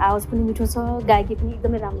एकदमै आवाज पनि मिठो छ, गायकी पनि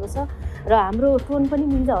एकदमै राम्रो छ र हाम्रो टोन पनि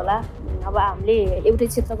मिल्छ होला। अब हामीले एउटै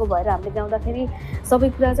क्षेत्रको भएर हामीले गाउँदाखेरि सबै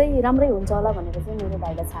कुरा चाहिँ राम्रै हुन्छ होला भनेर चाहिँ मेरो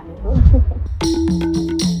भाइलाई छानेको।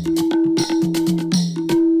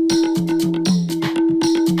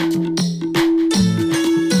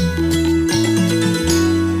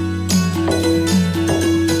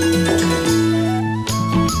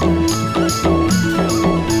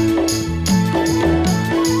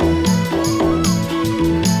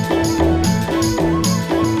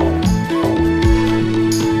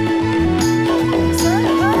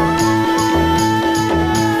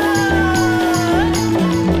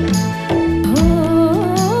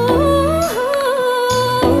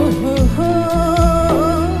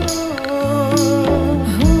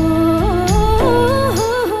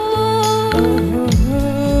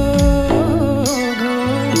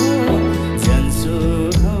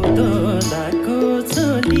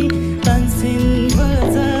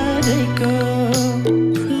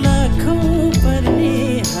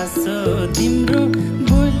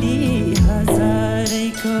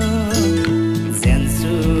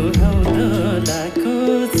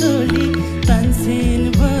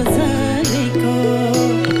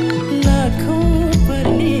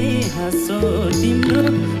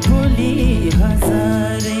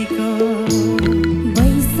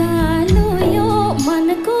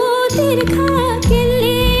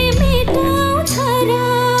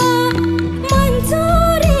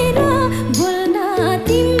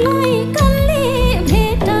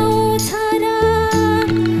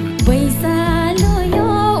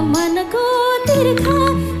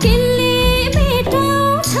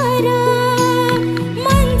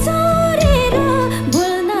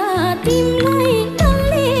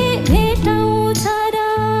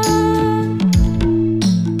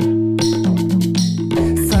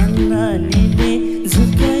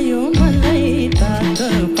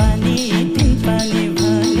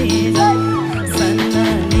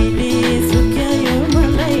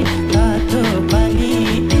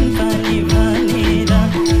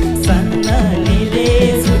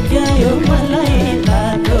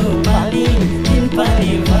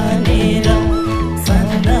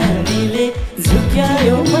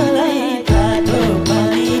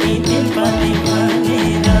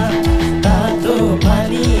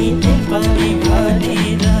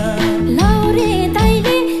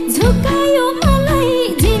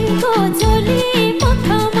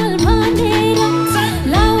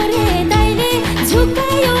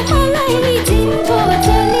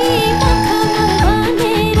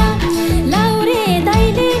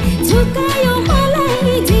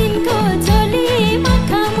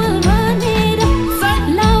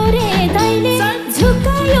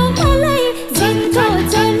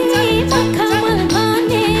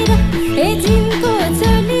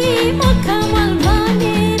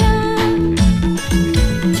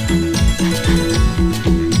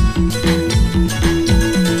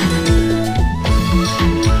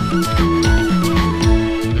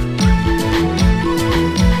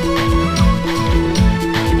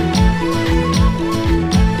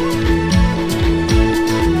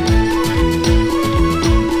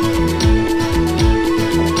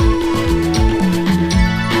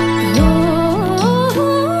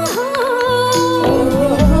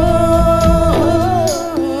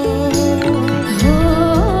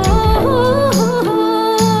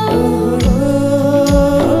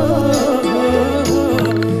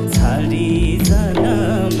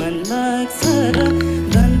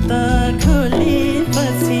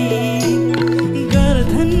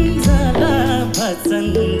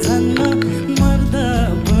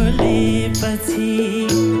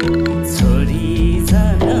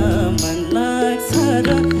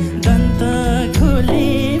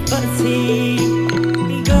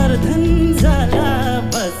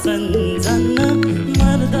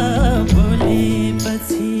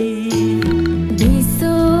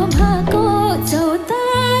 विश्व भएको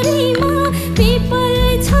चौतारी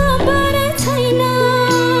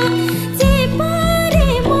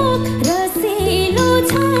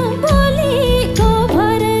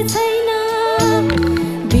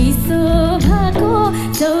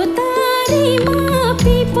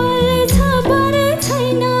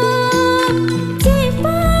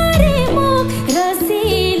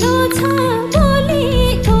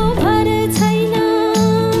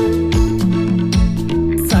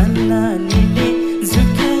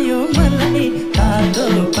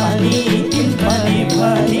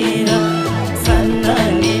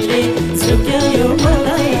झुक्यायो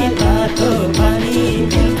मलाई तातो पानी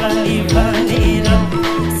तिलपानी भनेर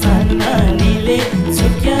सानानीले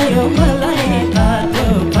झुक्यायो मलाई तातो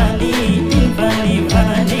पानी तिलपानी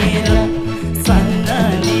भनेर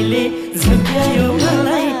सानानीले झुक्यायो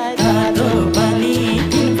मलाई तातो पानी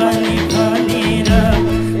तिलपानी भनेर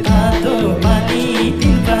तातो पानी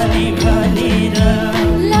तिलपानी भनेर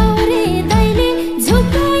लाउरे दाइले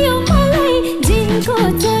झुक्यायो मलाई जिनको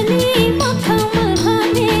चोली मखमल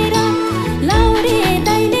भनेर लाउरे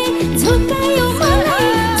दाइले झुक्यायो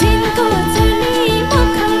मलाई जिनको चोली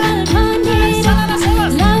मखमल भनेर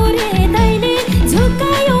लाउरे दाइले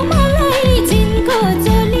झुक्यायो मलाई जिनको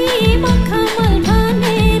चोली मखमल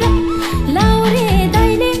भनेर लाउरे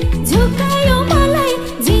दाइले झुक्यायो मलाई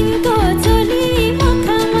जिनको चोली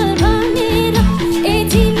मखमल भनेर ए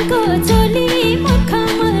जिनको चोली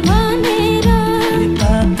मखमल भनेर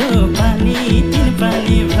तातो पानी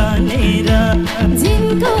तिलपानी भनेर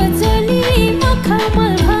जिनको चोली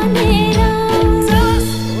मखमल भनेर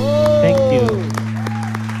थ्याङ्क यू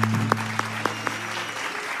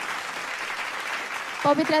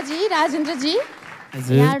पवित्राजी राजेन्द्रजी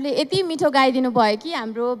यहाँहरूले यति मिठो गाइदिनु भयो कि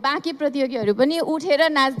हाम्रो बाँकी प्रतियोगीहरू पनि उठेर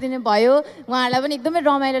नाचिदिनु भयो उहाँहरूलाई पनि एकदमै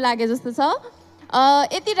रमाइलो लागे जस्तो छ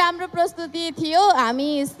यति राम्रो प्रस्तुति थियो हामी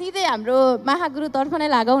सिधै हाम्रो महागुरुतर्फ नै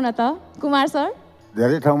लागौँ न त कुमार सर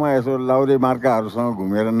धेरै ठाउँमा यसो लाउरे मार्काहरूसँग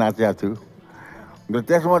घुमेर नाचेको छु र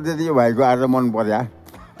त्यसमध्ये यो भाइको आज मन पर्या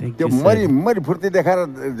त्यो मरी फुर्ती देखाएर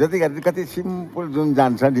जति कति सिम्पल जुन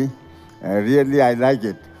जान्छ नि रियली आई लाइक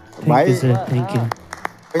इट भाइ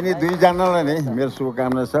अनि दुईजनालाई नै मेरो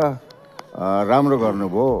शुभकामना छ राम्रो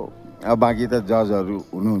गर्नुभयो अब बाँकी त जजहरू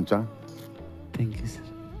हुनुहुन्छ thank you sir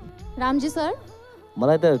Ramji sir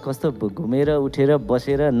मलाई त कस्तो घुमेर उठेर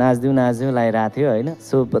बसेर नाच्दिउँ लागिरहेको थियो होइन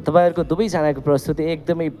सो तपाईँहरूको दुवैजनाको प्रस्तुति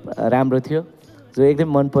एकदमै राम्रो थियो जो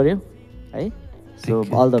एकदमै मन पर्यो है so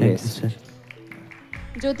all the best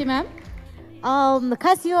Jyoti ma'am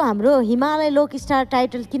खास यो हाम्रो हिमालय लोक स्टार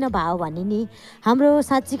टाइटल किन भयो भने नि हाम्रो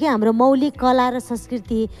साँच्चीकै हाम्रो मौलिक कला र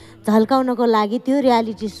संस्कृति झल्काउनको लागि त्यो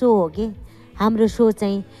रियालिटी सो हो कि हाम्रो सो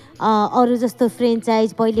चाहिँ अरू जस्तो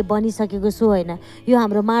फ्रेन्चाइज पहिले बनिसकेको सो होइन यो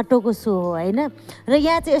हाम्रो माटोको सो हो होइन र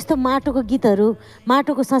यहाँ चाहिँ यस्तो माटोको गीतहरू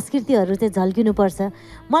माटोको संस्कृतिहरू चाहिँ झल्किनुपर्छ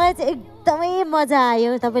मलाई चाहिँ एकदमै मजा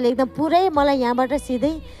आयो तपाईँले एकदम पुरै मलाई यहाँबाट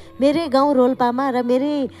सिधै मेरै गाउँ रोल्पामा र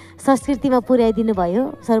मेरै संस्कृतिमा पुर्याइदिनु भयो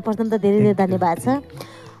सर्वप्रथम त धेरै धेरै धन्यवाद छ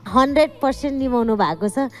 100% निभाउनु भएको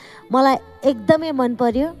छ मलाई एकदमै मन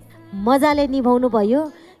पर्यो मजाले निभाउनु भयो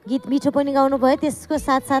गीत मिठो पनि गाउनु भयो त्यसको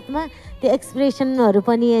साथसाथमा त्यो एक्सप्रेसनहरू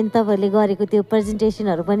पनि तपाईँहरूले गरेको त्यो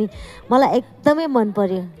प्रेजेन्टेसनहरू पनि मलाई एकदमै मन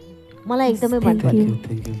पर्यो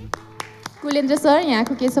कुलेन्द्र सर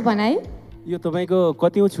यहाँको के छ भनाइ यो तपाईँको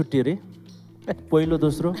कतिौँ छुट्टी अरे पहिलो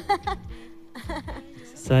दोस्रो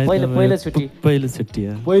पहिलो छुट्टी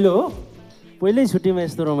पहिलो हो पहिल्यै छुट्टीमा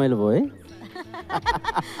यस्तो रमाइलो भयो है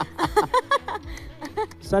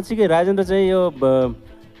साँच्चीकै राजेन्द्र चाहिँ यो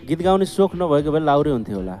गीत गाउने सोख नभएको भए लाउरे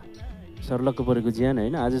हुन्थ्यो होला सर्लक्क परेको ज्यान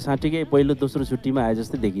होइन आज साँच्चीकै पहिलो दोस्रो छुट्टीमा आए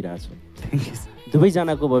जस्तै देखिरहेको छु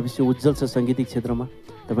दुवैजनाको भविष्य उज्जवल छ सङ्गीतिक क्षेत्रमा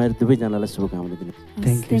तपाईँहरू दुवैजनालाई शुभकामना दिनु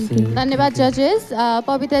धन्यवाद जजेस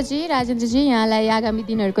पवित्राजी राजेन्द्रजी यहाँलाई आगामी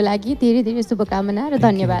दिनहरूको लागि धेरै धेरै शुभकामना र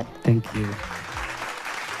धन्यवाद थ्याङ्क यू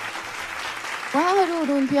उहाँहरू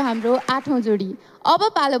हुनुहुन्थ्यो हाम्रो 8औँ जोडी अब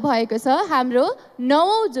पालो भएको छ हाम्रो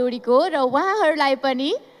 9औँ जोडीको र उहाँहरूलाई पनि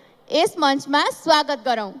यस मञ्चमा स्वागत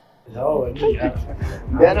गरौँ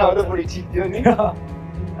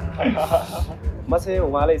म चाहिँ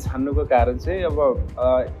उहाँलाई छान्नुको कारण चाहिँ अब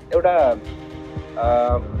एउटा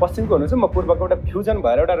पश्चिमको हुनुहुन्छ म पूर्वको एउटा फ्युजन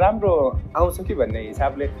भएर एउटा राम्रो आउँछ कि भन्ने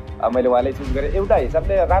हिसाबले मैले उहाँलाई चुज गरेँ एउटा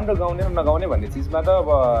हिसाबले राम्रो गाउने र नगाउने भन्ने चिजमा त अब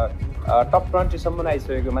टप 20सम्म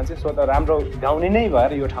आइसकेको मान्छे सो त राम्रो गाउने नै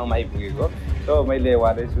भएर यो ठाउँमा आइपुगेको सो मैले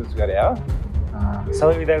उहाँलाई चुज गरेँ हो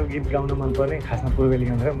सबै विधाको गीत गाउन मनपर्ने खासमा पूर्वेली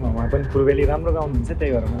गाउँदा उहाँ पनि पूर्वेली राम्रो गाउनुहुन्छ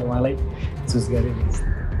त्यही भएर मैले उहाँलाई चुज गरेँ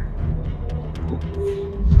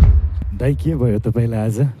दाइ के भयो तपाईँलाई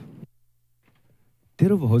आज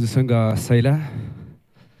तेरो भाउजूसँग शैला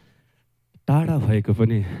टाढा भएको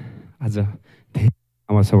पनि आज धेरै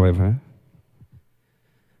लामो समय भयो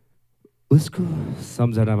उसको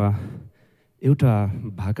सम्झनामा एउटा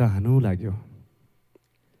भाका हानु लाग्यो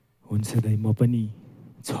हुन्छ दाइ म पनि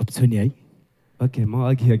छोप्छु नि है ओके म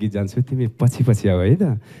अघि जान्छु तिमी पछि आऊ है त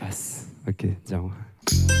ओके जाउँ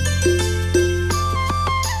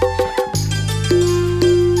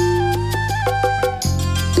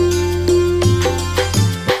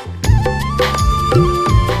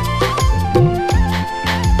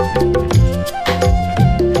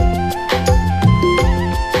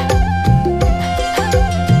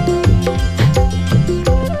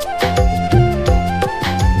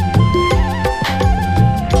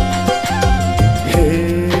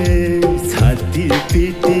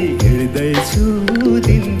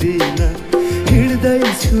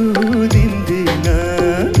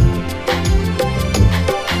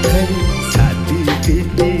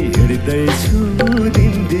हिँड्दैछु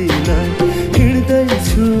दिन्दिन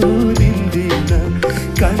हिँड्दैछु दिन्दिन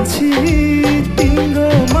कान्छी तिम्रो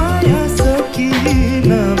माया सकिन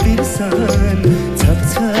बिर्सन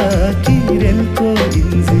छक्छकी रेलको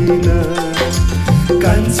इन्जिन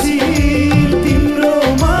कान्छी तिम्रो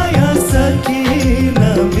माया सकिन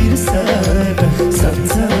बिर्सन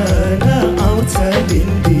सम्झना आउँछ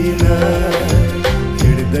दिन्दिन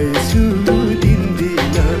हिँड्दैछु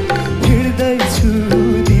दिन्दिन हिँड्दैछु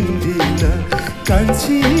दिन्दिन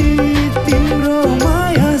कान्छी तिम्रो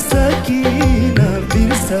माया सकिन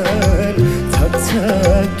बिर्सन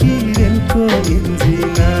छक्छकी रेलको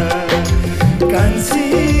इन्जिन कान्छी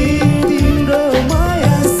तिम्रो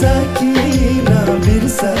माया सकिन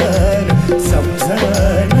बिर्सन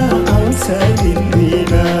सम्झना आउँछ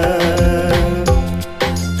दिन्दिन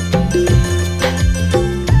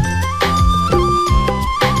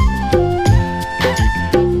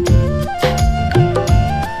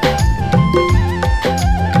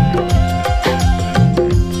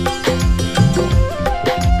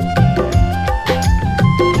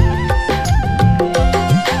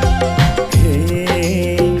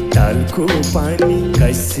पानी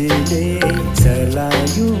कसले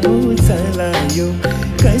चलायो चलायो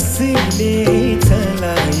कसले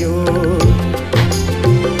चलायो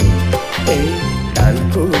ए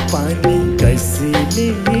तालको पानी कसले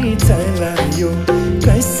चलायो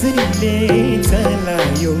कसले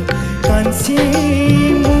चलायो कान्छी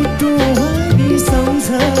मुटु हरी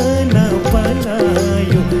सम्झना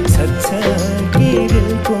पलायो छछ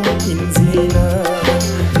केरलको इन्जिन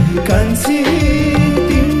कान्छी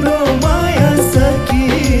तिम्रो माया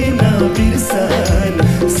सकिन बिर्सन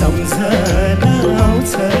सम्झना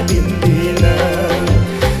आउँछ दिन्दिन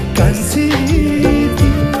कान्छी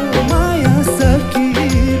तिम्रो माया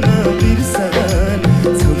सकिन बिर्सन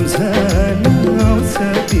सम्झना आउँछ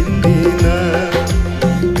दिन्दिन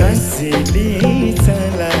कसैले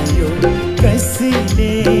चलायो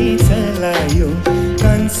कसैले चलायो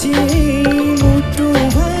कान्छी मुटु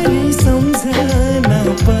भरि सम्झना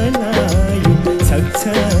पलायो छक्छ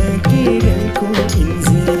केरलको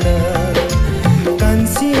इन्जिन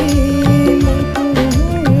कान्छी मुटु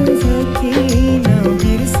सकिन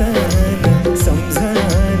बिर्सन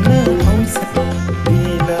सम्झना आउँछ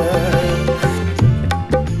दिन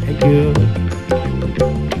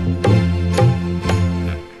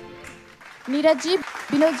निरजी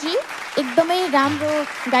विनोदजी एकदमै राम्रो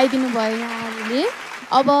गाइदिनु भयो यहाँहरूले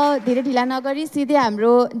अब धेरै ढिला नगरी सिधै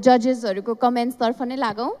हाम्रो जजेसहरूको कमेन्ट्सतर्फ नै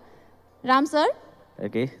लागौँ राम सर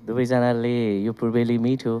ओके दुवैजनाले यो पूर्वेली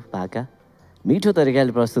मिठो भाका मिठो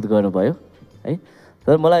तरिकाले प्रस्तुत गर्नुभयो है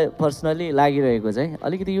तर मलाई पर्सनली लागिरहेको चाहिँ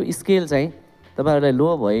अलिकति यो स्केल चाहिँ तपाईँहरूलाई लो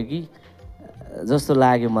भयो कि जस्तो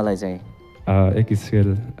लाग्यो मलाई चाहिँ एक स्केल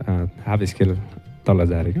हाफ स्केल तल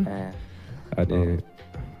झारेको अनि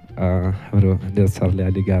हाम्रो देव सरले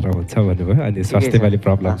अलिक गाह्रो हुन्छ भन्नुभयो अनि स्वास्थ्यमा अलिक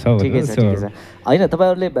प्रब्लम छ होइन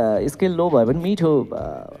तपाईँहरूले स्केल लो भयो भने मिठो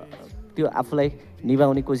त्यो आफूलाई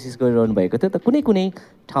निभाउने कोसिस गरिरहनु भएको थियो त कुनै कुनै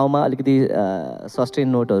ठाउँमा अलिकति सस्टेन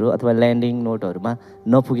नोटहरू अथवा ल्यान्डिङ नोटहरूमा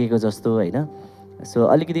नपुगेको जस्तो होइन सो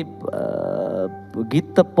अलिकति गीत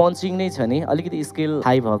त पन्चिङ नै छ नि अलिकति स्केल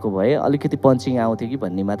हाई भएको भए अलिकति पन्चिङ आउँथ्यो कि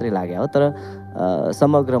भन्ने मात्रै लाग्यो हो तर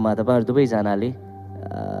समग्रमा तपाईँहरू दुवैजनाले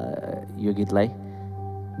यो गीतलाई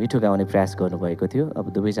मिठो गाउने प्रयास गर्नुभएको थियो अब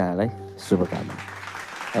दुवैजनालाई शुभकामना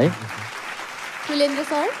है कुलेन्द्र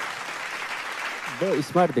सर ब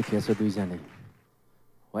स्मार्ट देखिएछ दुईजना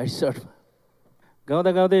व्हाइट सर्टमा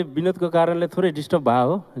गाउँदा गाउँदै विनोदको कारणले थोरै डिस्टर्ब भयो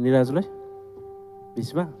हो निराजलाई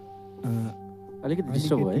बिचमा अलिकति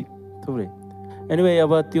डिस्टर्ब भयो है थोरै एनिवे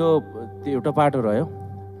अब त्यो एउटा पाटो रह्यो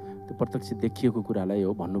त्यो प्रत्यक्ष देखिएको कुरालाई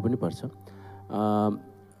हो भन्नु पनि पर्छ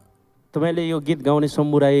तपाईँले यो गीत गाउने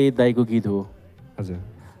सम्मुराई दाईको गीत हो हजुर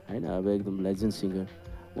होइन अब एकदम लेजेन्ड सिङ्गर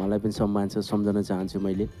उहाँलाई पनि सम्मान छ सम्झन चाहन्छु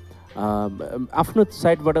मैले आफ्नो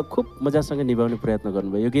साइडबाट खुब मजासँग निभाउने प्रयत्न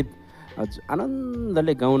गर्नुभयो यो गीत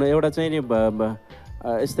आनन्दले गाउन एउटा चाहिँ नि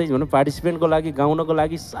यस्तै भनौँ पार्टिसिपेन्टको लागि गाउनको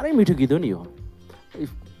लागि साह्रै मिठो गीत हो नि यो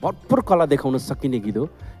भरपुर कला देखाउन सकिने गीत हो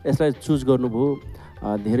यसलाई चुज गर्नुभयो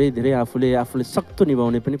धेरै धेरै आफूले सक्तो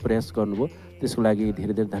निभाउने पनि प्रयास गर्नुभयो त्यसको लागि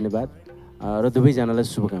धेरै धेरै धन्यवाद र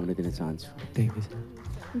दुवैजनालाई शुभकामना दिन चाहन्छु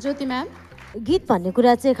ज्योति म्याम गीत भन्ने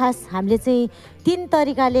कुरा चाहिँ खास हामीले चाहिँ 3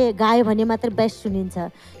 तरिकाले गायो भने मात्र बेस्ट सुनिन्छ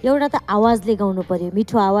एउटा त आवाजले गाउनु पर्यो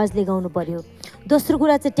मिठो आवाजले गाउनु पर्यो दोस्रो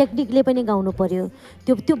कुरा चाहिँ टेक्निकले पनि गाउनु पर्यो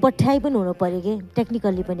त्यो बट्याइ पनि हुनु पर्यो के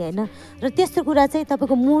टेक्निकली पनि होइन र तेस्रो कुरा चाहिँ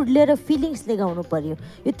तपाईँको मुडले र फिलिङ्सले गाउनु पर्यो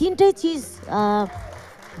यो 3टै चिज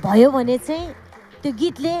भयो भने चाहिँ त्यो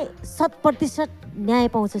गीतले 100% न्याय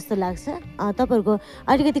पाउँछ जस्तो लाग्छ तपाईँहरूको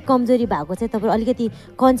अलिकति कमजोरी भएको चाहिँ तपाईँहरू अलिकति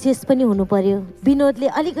कन्सियस पनि हुनु पर्यो विनोदले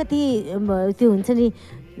अलिकति त्यो हुन्छ नि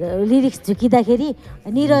लिरिक्स झुकिँदाखेरि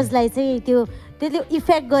निरजलाई चाहिँ त्यसले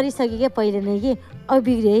इफेक्ट गरिसक्यो क्या पहिले नै कि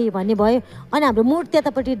बिग्रियो है भन्ने भयो अनि हाम्रो मुड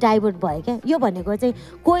त्यतापट्टि डाइभर्ट भयो क्या यो भनेको चाहिँ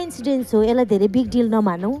कोइन्सिडेन्स हो यसलाई धेरै बिग डिल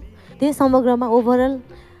नमानौँ त्यही समग्रमा ओभरअल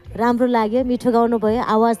राम्रो लाग्यो मिठो गाउनु भयो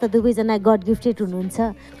आवाज त दुवैजना गड गिफ्टेड हुनुहुन्छ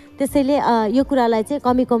त्यसैले यो कुरालाई चाहिँ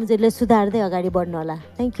कमी कमजोरीले सुधार्दै अगाडि बढ्नु होला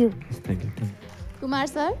थ्याङ्क यू कुमार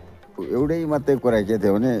सर एउटै मात्रै कुरा के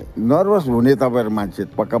थियो भने नर्भस हुने तपाईँहरू मान्छे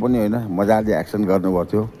पक्का पनि होइन मजाले एक्सन गर्नुभएको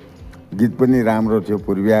थियो गीत पनि राम्रो थियो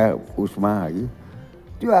पूर्वीया उसमा है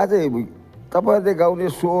त्यो आज तपाईँहरूले गाउने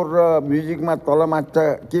स्वर र म्युजिकमा तलमाच्छ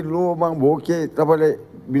कि लोमा भयो के तपाईँले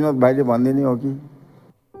विनोद भाइले भनिदिने हो कि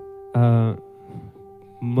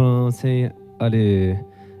म चाहिँ अलि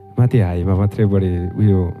माथि हाईमा मात्रै बढी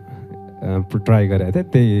उयो ट्राई गरेको थिएँ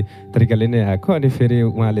त्यही तरिकाले नै आएको अनि फेरि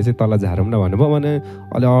उहाँले चाहिँ तल झारौँ न भन्नुभयो भने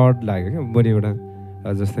अलि अड लाग्यो क्या बढी एउटा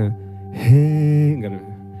जस्तो हे गर्नु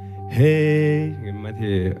हे माथि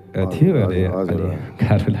थियो अरे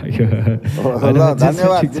गाह्रो लाग्यो धन्यवाद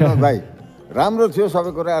विनोद भाइ राम्रो थियो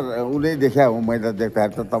सबै कुरा उसले देखा हो मैले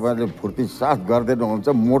देख्दाखेरि त तपाईँले फुर्ती साथ गर्दैनुहुन्छ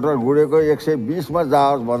मोटर गुडेको 120मा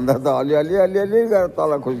जाओस् भन्दा त अलिअलि गरेर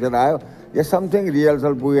तल खुस्केर आयो यो समथिङ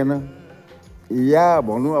रिहर्सल पुगेन या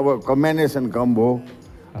भनौँ अब कम्बिनेसन कम भयो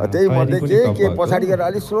त्यही मध्ये के पछाडि गएर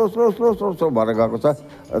अलिक स्लो भएर गएको छ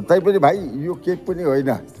तैपनि भाइ यो केही पनि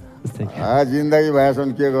होइन जिन्दगी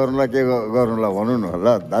भएसम्म के गरौँला भनौँ न ल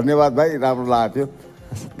धन्यवाद भाइ राम्रो लागेको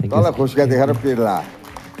थियो तल खुस्का देखाएर पेर्ला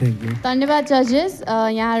धन्यवाद जजेस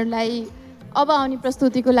यहाँहरूलाई अब आउने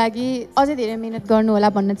प्रस्तुतिको लागि अझै धेरै मेहनत गर्नु होला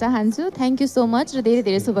भन्न चाहन्छु थ्याङ्क यू सो मच र धेरै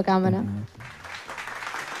धेरै शुभकामना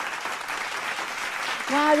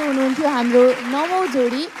उहाँहरू हुनुहुन्थ्यो हाम्रो 9औं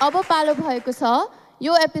जोडी अब पालो भएको छ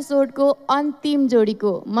यो एपिसोडको अन्तिम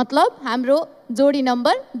जोडीको मतलब हाम्रो जोडी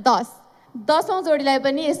नम्बर 10औं जोडीलाई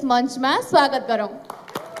पनि यस मञ्चमा स्वागत गरौँ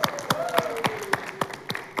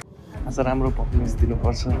आज राम्रो पर्फर्मेन्स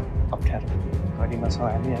दिनुपर्छ अप्ठ्यारो घडीमा छौँ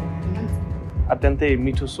हामी अत्यन्तै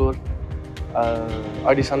मिठो स्वर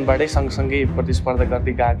अडिसनबाटै सँगसँगै प्रतिस्पर्धा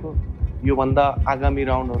गर्दै गएको योभन्दा आगामी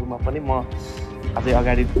राउन्डहरूमा पनि म अझै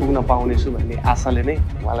अगाडि पुग्न पाउनेछु भन्ने आशाले नै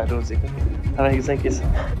उहाँलाई रोजेको तपाईँको चाहिँ के छ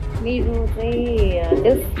मेरो चाहिँ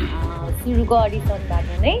त्यो सुरुको अडिसनबाट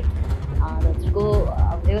नै हजुरको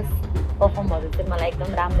त्यो पर्फर्महरू चाहिँ मलाई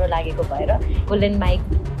एकदम राम्रो लागेको भएर गोल्डन माइक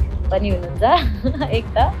पनि हुनुहुन्छ एक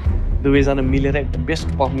त दुवैजना मिलेर एकदम बेस्ट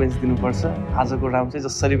पर्फर्मेन्स दिनुपर्छ आजको राउन्ड चाहिँ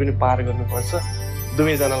जसरी पनि पार गर्नुपर्छ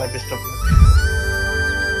दुवैजनालाई बेस्ट अफ लक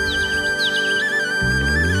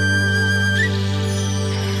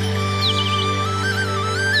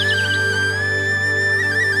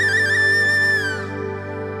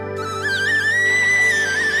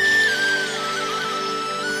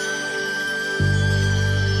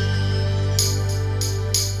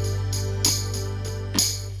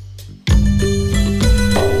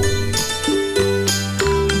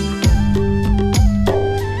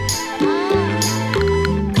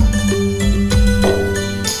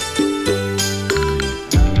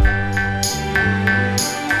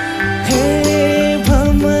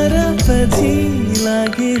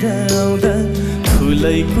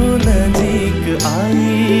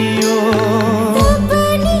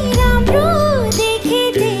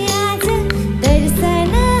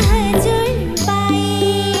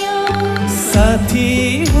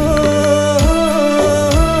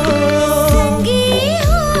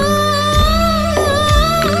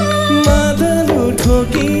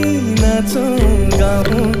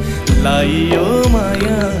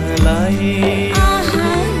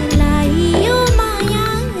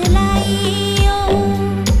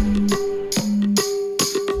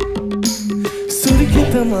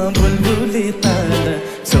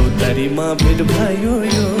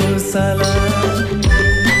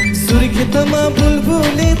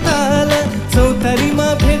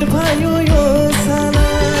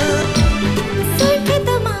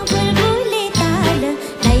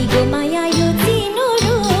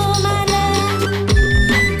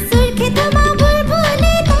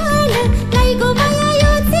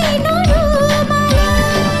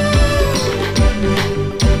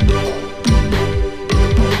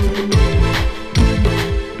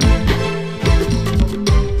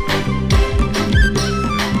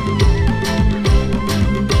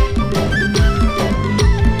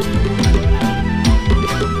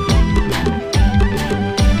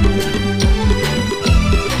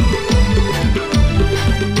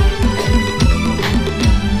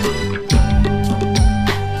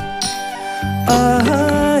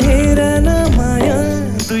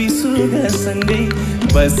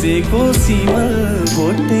बसेको सिमल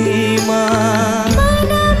बोटेमा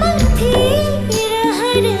मनमन्थी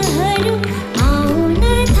रहरहरू आउन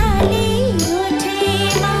थाले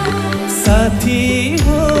ओठेमा साथी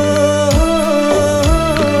हो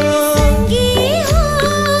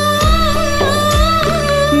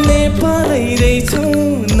नेपालै रहेछौ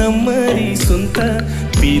नम्बरी सुन्त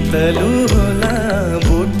पितलु होला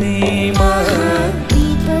भोटेमा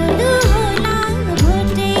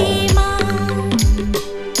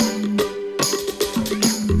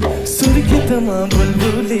सुर्खेतमा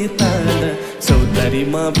बुलबुले ताल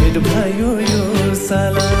चौतारीमा भेट भयो यो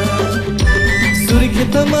साला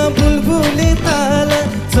सुर्खेतमा बुलबुले ताल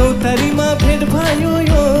चौतारीमा भेट भयो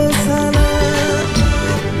यो साला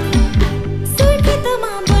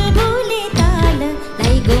सुर्खेतमा बुलबुले ताल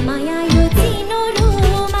लाइगो माया यो चिनो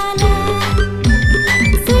रुमाला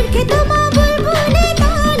सुर्खेतमा बुलबुले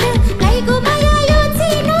ताल लाइगो माया यो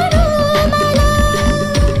चिनो रुमाला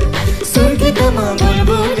सुर्खेतमा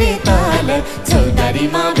बुलबुले ताल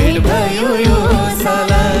चौतारीमा भेट भयो यो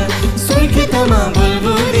साला सुर्खेतमा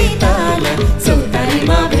बुलबुले ताल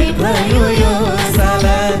चौतारीमा भेट भयो यो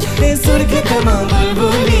साला सुर्खेतमा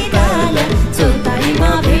बुलबुले ताल चौतारीमा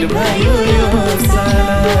भेट भयो यो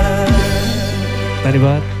साला।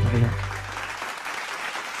 धन्यवाद।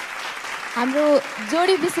 हाम्रो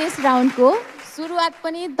जोडी विशेष राउन्डको सुरुवात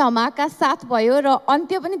पनि धमाका साथ भयो र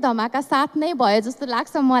अन्त्य पनि धमाका साथ नै भयो जस्तो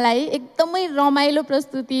लाग्छ मलाई। एकदमै रमाइलो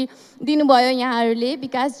प्रस्तुति दिनुभयो यहाँहरूले,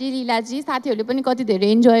 विकासजी, लीलाजी, साथीहरूले पनि कति धेरै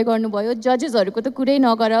इन्जोय गर्नुभयो। जजेसहरूको त कुरै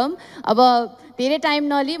नगरौँ, अब धेरै टाइम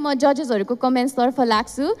नलिई म जजेसहरूको कमेन्ट्सतर्फ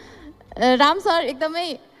लाग्छु। राम सर एकदमै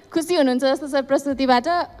खुसी हुनुहुन्छ जस्तो छ प्रस्तुतिबाट,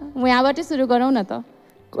 म यहाँबाटै सुरु गरौँ न त।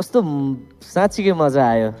 कस्तो साँच्चीकै मजा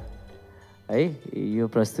आयो है यो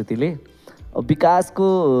प्रस्तुतिले। विकासको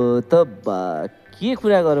त के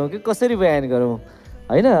कुरा गरौँ कि कसरी बयान गरौँ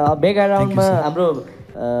होइन। मेगा राउन्डमा हाम्रो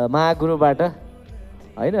महागुरुबाट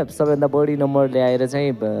होइन सबैभन्दा बढी नम्बर ल्याएर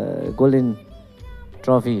चाहिँ गोल्डन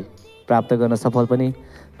ट्रफी प्राप्त गर्न सफल पनि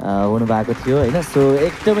हुनुभएको थियो होइन। सो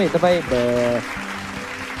एकदमै तपाईँ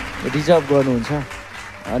डिजर्भ गर्नुहुन्छ।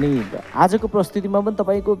 अनि आजको प्रस्तुतिमा पनि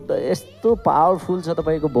तपाईँको यस्तो पावरफुल छ,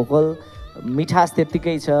 तपाईँको भोकल मिठास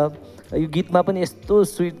त्यत्तिकै छ, यो गीतमा पनि यस्तो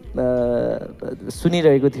स्विट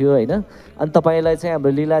सुनिरहेको थियो होइन। अनि तपाईँलाई चाहिँ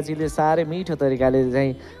हाम्रो लीलाजीले साह्रै मिठो तरिकाले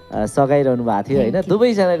चाहिँ सघाइरहनु भएको थियो होइन।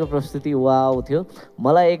 दुवैजनाको प्रस्तुति वाउ थियो,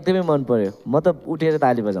 मलाई एकदमै मन पर्यो। म त उठेर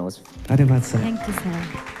ताली बजाउँछु। धन्यवाद sir. Thank you sir.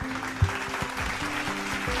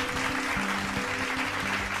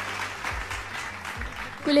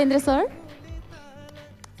 Kulendra sir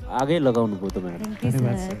आगै लगाउनु भयो तपाईँहरू।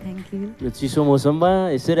 Thank you. यो चिसो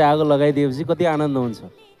मौसममा यसरी आगो लगाइदिएपछि कति आनन्द हुन्छ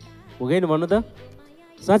हो कि भन्नु त।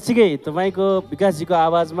 साँच्चीकै तपाईँको विकासजीको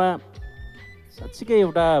आवाजमा साँच्चीकै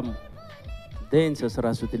एउटा देन छ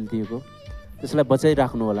सरस्वतीले दिएको, त्यसलाई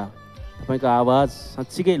बचाइराख्नु होला। तपाईँको आवाज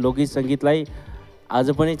साँच्चीकै लोकगीत सङ्गीतलाई आज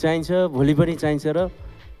पनि चाहिन्छ, भोलि पनि चाहिन्छ र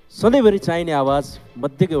सधैँभरि चाहिने आवाज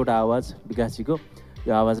मध्येको एउटा आवाज विकासजीको।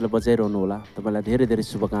 यो आवाजलाई बचाइरहनु होला। तपाईँलाई धेरै धेरै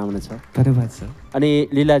शुभकामना छ। धन्यवाद सर। अनि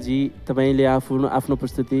लीलाजी तपाईँले आफ्नो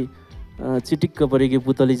प्रस्तुति चिटिक्क परेकी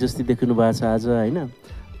पुतली जस्तै देख्नु भएको छ आज होइन।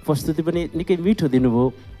 प्रस्तुति पनि निकै मिठो दिनुभयो।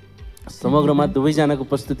 समग्रमा दुवैजनाको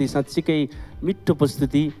प्रस्तुति साँच्चीकै मिठो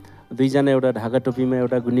प्रस्तुति। दुईजना एउटा ढाका टोपीमा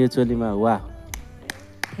एउटा गुनियो चोलीमा, वाह।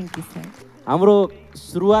 Thank you sir. हाम्रो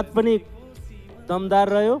सुरुवात पनि दमदार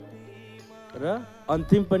रह्यो र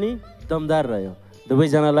अन्तिम पनि दमदार रह्यो।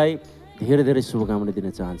 दुवैजनालाई धेरै धेरै शुभकामना दिन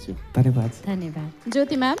चाहन्छु। धन्यवाद। धन्यवाद।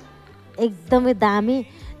 ज्योति म्याम एकदमै दामी,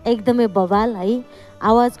 एकदमै बवाल है।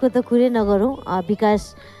 आवाजको त कुरै नगरौँ, विकास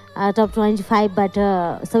टप 25बाट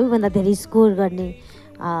सबैभन्दा धेरै स्कोर गर्ने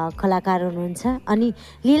कलाकार हुनुहुन्छ। अनि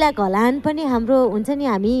लीला घलान पनि हाम्रो हुन्छ नि,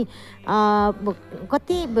 हामी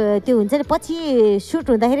कति त्यो हुन्छ नि पछि सुट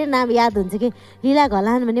हुँदाखेरि नाम याद हुन्छ कि लीला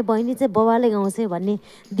घलान भन्ने बहिनी चाहिँ बवालै गाउँछ भन्ने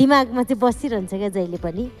दिमागमा चाहिँ बसिरहन्छ क्या जहिले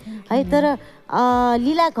पनि है। तर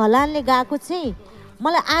लीला घलानले गाएको चाहिँ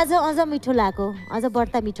मलाई आज अझ मिठो लाग्यो, अझ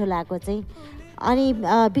बढ्ता मिठो लाग्यो चाहिँ। अनि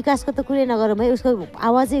विकासको त कुरै नगरौँ है, उसको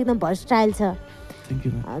आवाजै एकदम भर्सटाइल छ,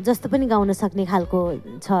 जस्तो पनि गाउन सक्ने खालको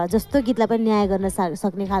छ, जस्तो गीतलाई पनि न्याय गर्न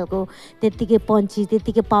सक्ने खालको, त्यत्तिकै पन्ची,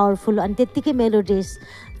 त्यत्तिकै पावरफुल अनि त्यत्तिकै मेलोडियस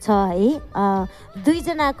छ है।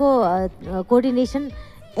 दुईजनाको कोअर्डिनेसन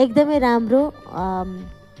एकदमै राम्रो,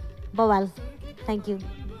 बवाल। Thank you.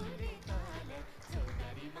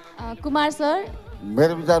 कुमार सर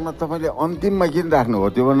मेरो विचारमा तपाईँले अन्तिममा किन राख्नुभयो,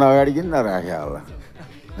 त्योभन्दा अगाडि किन नराख्यो होला।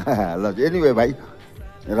 ल एनिवे भाइ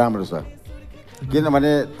राम्रो छ,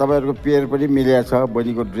 किनभने तपाईँहरूको पेयर पनि मिलेको छ,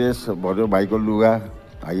 बहिनीको ड्रेस भर्यो, भाइको लुगा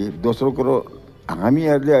है। दोस्रो कुरो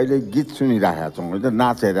हामीहरूले अहिले गीत सुनिरहेका छौँ होइन,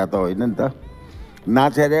 नाचेर त होइन नि त।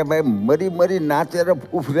 नाचेर भाइ मरिमरि नाचेर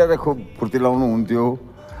उफ्रेर खुब फुर्तिलाउनु हुन्थ्यो।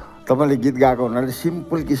 तपाईँले गीत गाएको हुनाले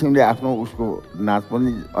सिम्पल किसिमले आफ्नो उसको नाच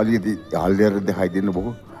पनि अलिकति हल्लिएर देखाइदिनु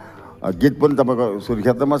भयो। गीत पनि तपाईँको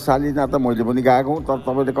सुर्खेतमा सालिना त मैले पनि गाएको हुँ, तर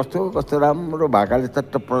तपाईँले कस्तो कस्तो राम्रो भाकाले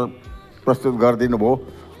चट्ट प्रस्तुत गरिदिनु भयो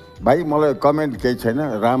भाइ। मलाई कमेन्ट केही छैन,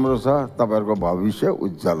 राम्रो छ। तपाईँहरूको भविष्य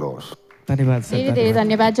उज्जवल होस्। धन्यवाद सर। धेरै धेरै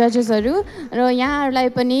धन्यवाद जजेसहरू र यहाँहरूलाई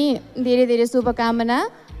पनि धेरै धेरै शुभकामना।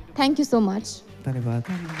 Thank you so much. धन्यवाद।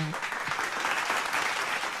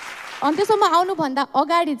 अन्त्यसम्म आउनुभन्दा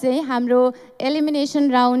अगाडि चाहिँ हाम्रो एलिमिनेसन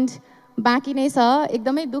राउन्ड बाँकी नै छ।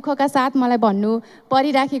 एकदमै दुःखका साथ मलाई भन्नु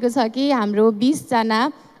परिराखेको छ कि हाम्रो 20 जना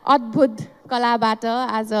अद्भुत कलाबाट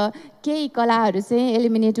आज केही कलाहरू चाहिँ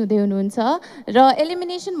एलिमिनेट हुँदै हुनुहुन्छ र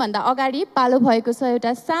एलिमिनेसनभन्दा अगाडि पालो भएको छ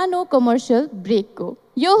एउटा सानो कमर्सियल ब्रेकको।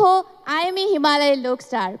 यो हो आइएमई हिमालय लोक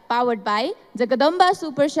star powered by Jagadamba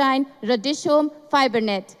super shine र dish home fibre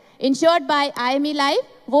net, insured by IME life,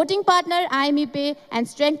 voting partner IME Pay and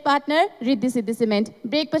strength partner Riddhi Siddhi Cement.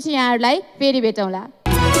 Break पछि यहाँहरूलाई फेरि भेटौँला।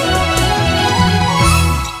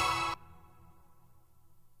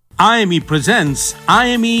 IME presents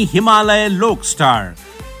IME Himalaya Lok Star.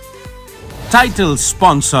 Title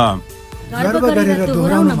sponsor. गर्व गरेर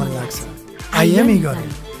दोहोऱ्याउन मन लाग्छ, IME गरे।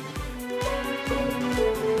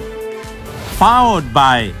 Powered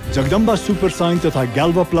by Jagadamba super sign तथा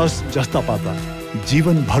ग्याल्वा plus जस्ता पाता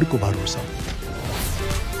जीवन भरको भरोसा।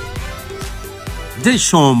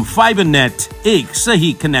 Dish Home Fiber Net, एक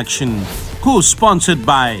सही connection. Co-sponsored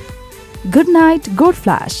by Good Night Gold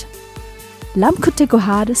Flash, लामखुट्टेको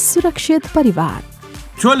हार सुरक्षित परिवार।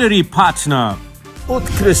 Jewelry Partner,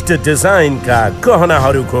 उत्कृष्ट डिजाइन का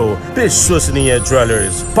गहनाहरूको विश्वसनीय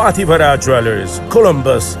jewellers Pathibhara jewellers,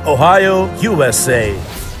 Columbus, Ohio, USA.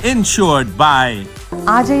 Insured by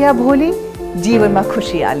आज या भोलि जीवनमा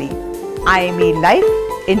खुसियाली, IME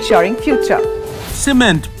life इन्स्योरिङ future.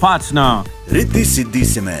 Cement Partner, Riddhi Siddhi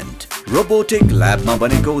cement, robotic ल्याबमा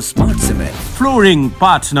बनेको स्मार्ट सिमेन्ट। Flooring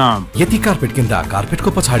Partner, यति कार्पेट किन्दा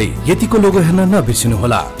कार्पेटको पछाडि यतिको लोगो हेर्न नबिर्सिनु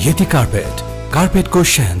होला। यति कार्पेट, कार्पेटको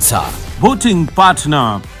शहंशाह। Voting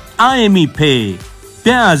Partner, IME Pay,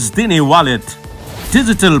 प्याज दिने wallet.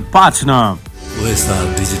 Digital Partner, OSR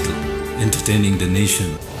Digital, entertaining the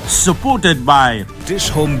nation. Supported by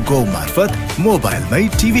dish home go मार्फत मोबाइलमै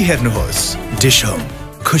टिभी हेर्नुहोस्। डिश होम,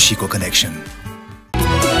 खुसीको कनेक्सन।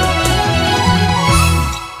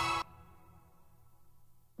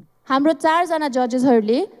 हाम्रो 4 जना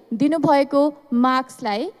जजेसहरूले दिनुभएको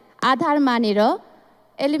मार्क्सलाई आधार मानेर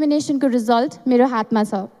एलिमिनेसनको रिजल्ट मेरो हातमा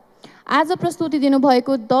छ। आज प्रस्तुति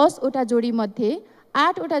दिनुभएको 10 वटा जोडी मध्ये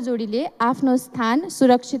 8 वटा जोडीले आफ्नो स्थान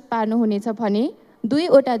सुरक्षित पार्नुहुनेछ भने 2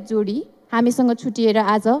 वटा जोडी हामीसँग छुटिएर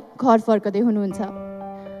आज घर फर्कदै हुनुहुन्छ।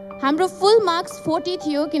 हाम्रो फुल मार्क्स 40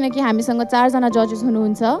 थियो किनकि हामीसँग 4 जना जजेस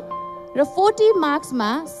हुनुहुन्छ र 40 मार्क्समा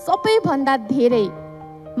सबैभन्दा धेरै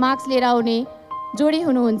मार्क्स लिएर आउने जोडी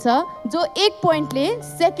हुनुहुन्छ जो 1 पोइन्टले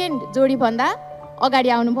सेकेन्ड जोडी भन्दा अगाडि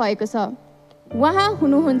आउनु भएको छ। उहाँ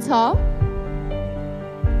हुनुहुन्छ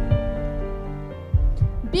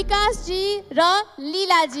विकासजी र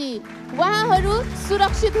लीलाजी। उहाँहरू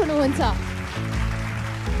सुरक्षित हुनुहुन्छ।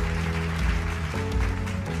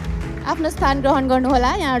 आफ्नो स्थान ग्रहण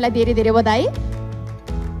गर्नुहोला। यहाँहरूलाई धेरै धेरै बधाई।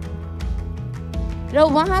 र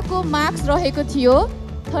उहाँको मार्क्स रहेको थियो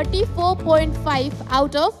 34.5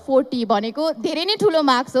 आउट अफ 40 भनेको धेरै नै ठुलो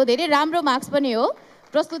मार्क्स हो, धेरै राम्रो मार्क्स पनि हो।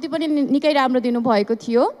 प्रस्तुति पनि निकै राम्रो दिनुभएको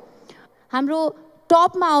थियो। हाम्रो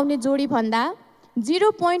टपमा आउने जोडी भन्दा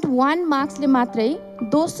 0.1 मार्क्सले मात्रै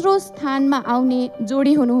दोस्रो स्थानमा आउने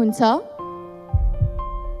जोडी हुनुहुन्छ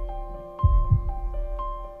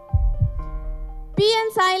पिएन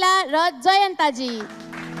साइला र जयन्ताजी।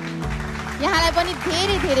 यहाँलाई पनि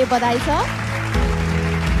धेरै धेरै बधाई छ।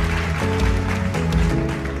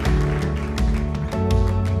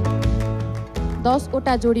 दस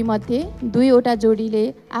वटा जोडी मध्ये 2 वटा जोडीले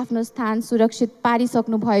आफ्नो स्थान सुरक्षित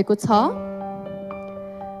पारिसक्नु भएको छ।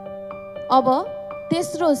 अब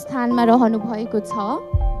तेस्रो स्थानमा रहनु भएको छ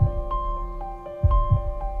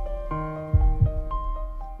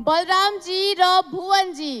बलरामजी र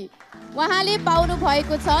भुवनजी। उहाँले पाउनु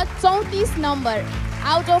भएको छ 34 नम्बर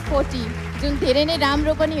आउट अफ 40 जुन धेरै नै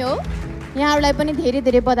राम्रो पनि हो। यहाँहरूलाई पनि धेरै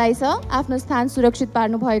धेरै बधाई छ आफ्नो स्थान सुरक्षित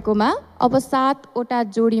पार्नु भएकोमा। अब 7 वटा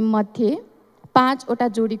जोडी मध्ये 5 वटा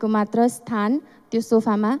जोडीको मात्र स्थान त्यो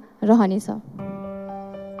सोफामा रहनेछ।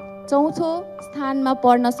 चौथो स्थानमा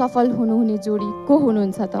पर्न सफल हुनुहुने जोडी को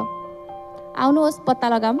हुनुहुन्छ त? आउनुहोस् पत्ता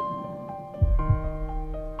लगाम।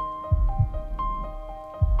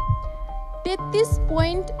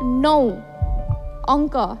 33.9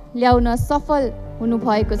 अङ्क ल्याउन सफल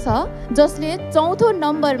हुनुभएको छ, जसले चौथो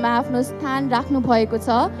नम्बरमा आफ्नो स्थान राख्नु भएको छ।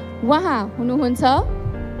 उहाँ हुनुहुन्छ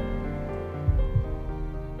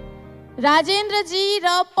राजेन्द्रजी र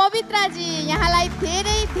पवित्राजी। यहाँलाई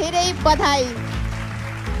धेरै धेरै बधाई।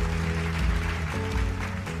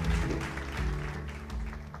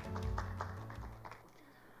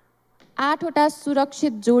 8वटा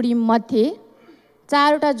सुरक्षित जोडी मध्ये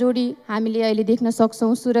 4वटा जोडी हामीले अहिले देख्न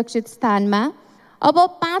सक्छौँ सुरक्षित स्थानमा। अब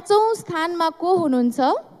 5औं स्थानमा को हुनुहुन्छ?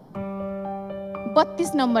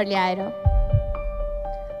 32 नम्बर ल्याएर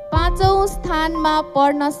 5औं स्थानमा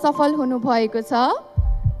पर्न सफल हुनुभएको छ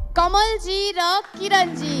कमलजी र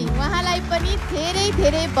किरणजी। उहाँलाई पनि धेरै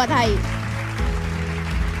धेरै बधाई।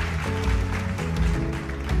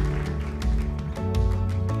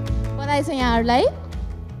 बधाई छ यहाँहरूलाई।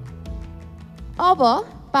 अब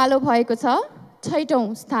पालो भएको छ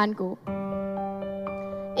 6औं स्थानको।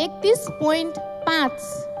 31.5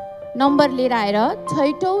 नम्बर लिएर आएर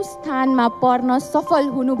 6औं स्थानमा पर्न सफल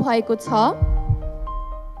हुनुभएको छ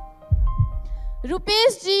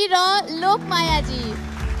रूपेशजी र लोकमायाजी।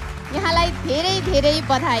 यहाँलाई धेरै धेरै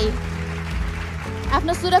बधाई।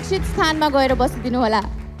 आफ्नो सुरक्षित स्थानमा गएर बसिदिनु होला।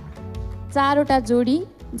 4वटा जोडी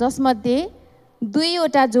जसमध्ये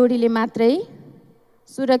 2वटा जोडीले मात्रै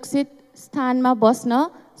सुरक्षित स्थानमा बस्न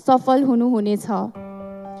सफल हुनुहुनेछ।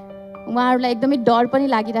 उहाँहरूलाई एकदमै डर पनि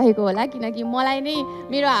लागिरहेको होला किनकि मलाई नै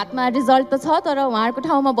मेरो हातमा रिजल्ट त छ तर उहाँहरूको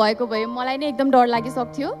ठाउँमा भएको भए मलाई नै एकदम डर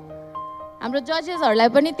लागिसक्थ्यो। हाम्रो जजेसहरूलाई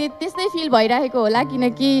पनि त्यस्तै फिल भइरहेको होला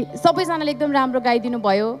किनकि सबैजनाले एकदम राम्रो गाइदिनु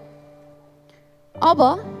भयो। अब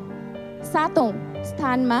 7औं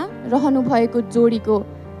स्थानमा रहनुभएको जोडीको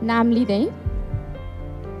नाम लिँदै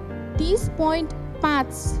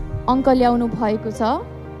 30.5 अङ्क ल्याउनु भएको छ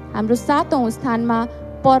हाम्रो 7औं स्थानमा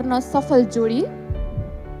पर्न सफल जोडी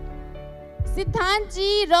सिद्धान्तजी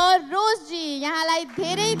र रोजजी। यहाँलाई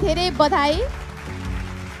धेरै धेरै बधाई।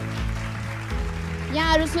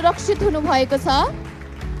 यहाँहरू सुरक्षित हुनुभएको छ।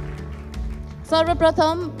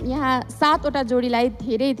 सर्वप्रथम यहाँ 7वटा जोडीलाई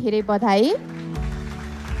धेरै धेरै बधाई।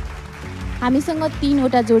 हामीसँग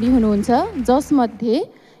 3वटा जोडी हुनुहुन्छ जसमध्ये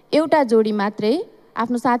एउटा जोडी मात्रै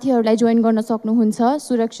आफ्नो साथीहरूलाई जोइन गर्न सक्नुहुन्छ,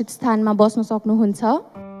 सुरक्षित स्थानमा बस्न सक्नुहुन्छ।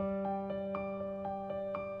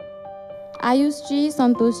 आयुषजी,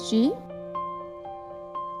 सन्तोषजी,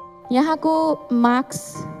 यहाँको मार्क्स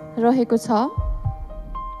रहेको छ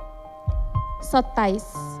 27।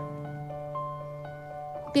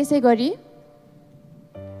 त्यसै गरी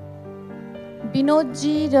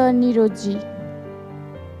विनोदजी र निरोजजी,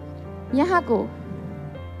 यहाँको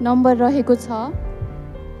नम्बर रहेको छ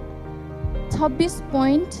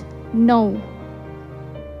 26.9।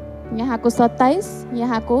 यहाँको 27,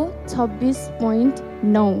 यहाँको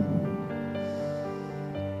 26.9।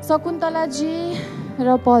 शकुन्तलाजी र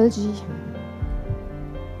पलजी,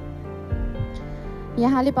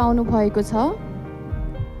 यहाँले पाउनु भएको छ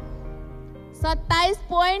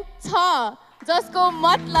 27.6 जसको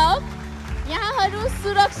मतलब यहाँहरू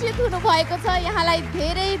सुरक्षित हुनुभएको छ। यहाँलाई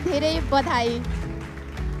धेरै धेरै बधाई।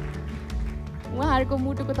 उहाँहरूको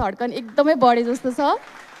मुटुको धड्कन एकदमै बढे जस्तो छ।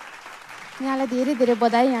 यहाँलाई धेरै धेरै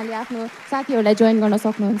बधाई। यहाँले आफ्नो साथीहरूलाई जोइन गर्न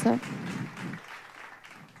सक्नुहुन्छ।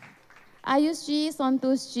 आयुषजी,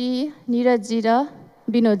 सन्तोषजी, निरजजी र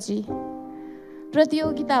विनोदजी,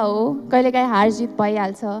 प्रतियोगिता हो, कहिलेकाहीँ हार जित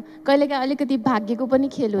भइहाल्छ, कहिलेकाहीँ अलिकति भाग्यको पनि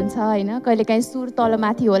खेल हुन्छ होइन, कहिलेकाहीँ सुर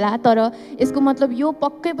तलमाथि होला। तर यसको मतलब यो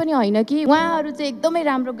पक्कै पनि होइन कि उहाँहरू चाहिँ एकदमै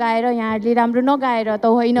राम्रो गाएर यहाँहरूले राम्रो नगाएर त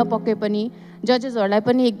होइन। पक्कै पनि जजेसहरूलाई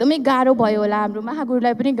पनि एकदमै गाह्रो भयो होला, हाम्रो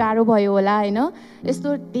महागुरुलाई पनि गाह्रो भयो होला होइन।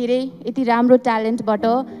 यस्तो धेरै यति राम्रो ट्यालेन्टबाट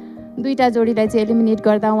 2टा जोडीलाई चाहिँ एलिमिनेट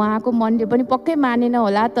गर्दा उहाँको मनले पनि पक्कै मानेन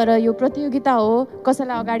होला। तर यो प्रतियोगिता हो,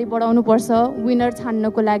 कसैलाई अगाडि बढाउनुपर्छ विनर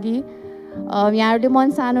छान्नको लागि। यहाँहरूले मन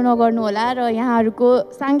सानो नगर्नु होला र यहाँहरूको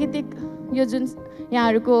साङ्गीतिक यो जुन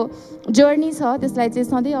यहाँहरूको जर्नी छ त्यसलाई चाहिँ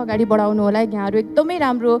सधैँ अगाडि बढाउनु होला। यहाँहरू एकदमै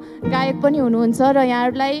राम्रो गायक पनि हुनुहुन्छ र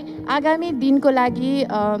यहाँहरूलाई आगामी दिनको लागि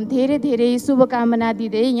धेरै धेरै शुभकामना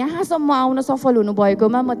दिँदै यहाँसम्म आउन सफल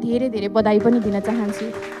हुनुभएकोमा म धेरै धेरै बधाई पनि दिन चाहन्छु।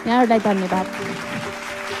 यहाँहरूलाई धन्यवाद।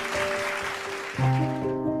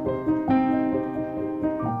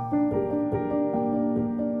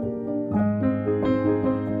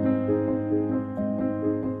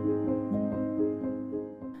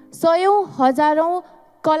 सयौं हजारौं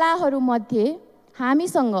कलाहरूमध्ये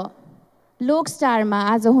हामीसँग लोक स्टारमा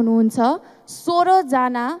आज हुनुहुन्छ 16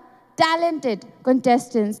 जना ट्यालेन्टेड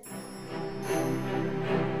कन्टेस्टेन्ट्स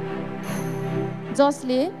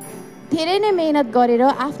जसले धेरै नै मेहनत गरेर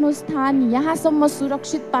आफ्नो स्थान यहाँसम्म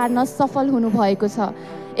सुरक्षित पार्न सफल हुनुभएको छ।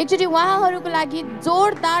 एकचोटि उहाँहरूको लागि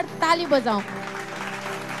जोरदार ताली बजाउँ।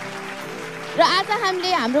 र आज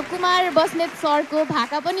हामीले हाम्रो कुमार बस्नेत सरको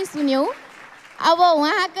भाका पनि सुन्यौँ। अब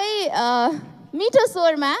उहाँकै मिठो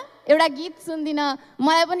स्वरमा एउटा गीत सुन्दिन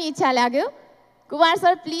मलाई पनि इच्छा लाग्यो। कुमार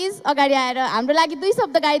सर प्लिज अगाडि आएर हाम्रो लागि 2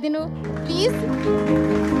 शब्द गाइदिनु प्लिज।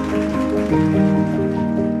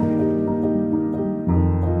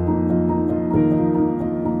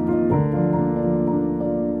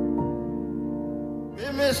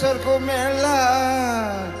 परमेश्वरको मेला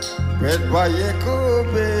भेट भएको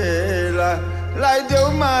बेला लाइदेऊ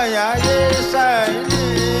माया यसैले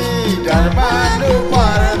डर मान्नु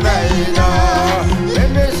पर्दैन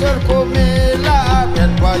परमेश्वरको मेला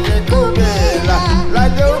भेट भएको बेला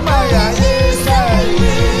लाइदेऊ माया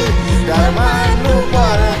यसैले डर मान्नु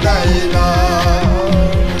पर्दैन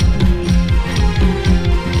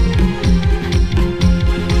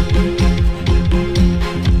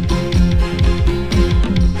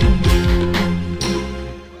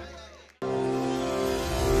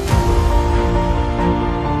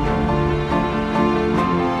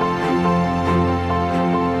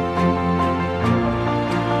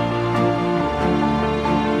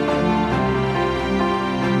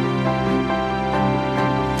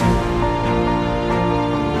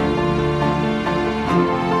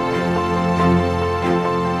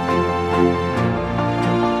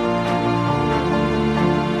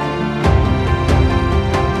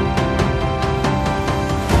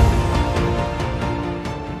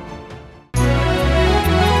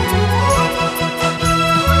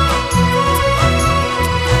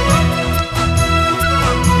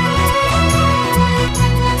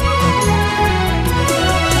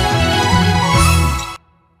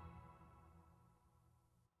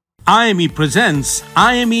IME presents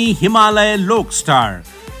IME Himalaya Lok Star.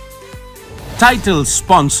 Title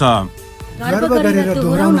sponsor. गर्व गरेर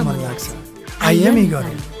दोहोऱ्याउन मन लाग्छ आइएमई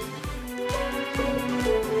गरे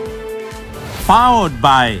Powered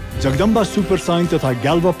by Jagadamba super sign तथा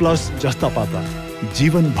ग्याल्भा प्लस जस्ता पाता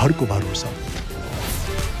जीवनभरको भरोसा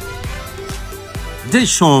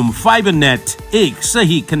Dish Home Fiber Net, एक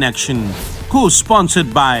सही connection.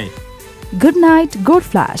 Co-sponsored by Good Night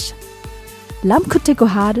Gold Flash, लामखुट्टेको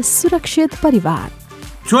हार सुरक्षित परिवार,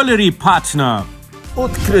 Jewelry Partner,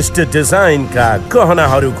 उत्कृष्ट डिजाइन का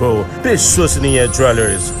गहनाहरूको विश्वसनीय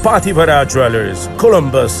jewellers Pathibhara jewellers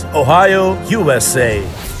Columbus Ohio USA.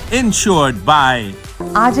 Insured by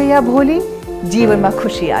आज या भोलि जीवनमा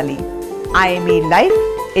खुशियाली IME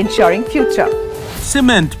life इन्स्योरिङ future.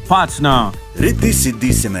 Cement Partner, Riddhi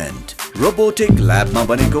Siddhi cement robotic ल्याबमा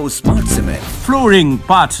बनेको स्मार्ट सिमेन्ट. Flooring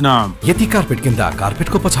Partner, यति कार्पेट किन्दा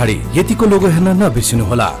कार्पेटको पछाडि यतिको लोगो हेर्न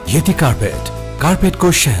नबिर्सिनुहोला. यति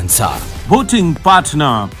कार्पेटको शहंशाह. Voting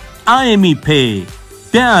Partner, IME Pay,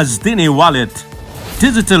 प्याज दिने wallet.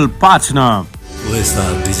 Digital Partner,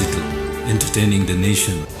 OSR Digital, entertaining the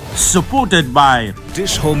nation. Supported by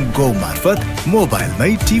dish home go मार्फत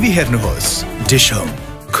मोबाइलमै टिभी हेर्नुहोस्. डिश होम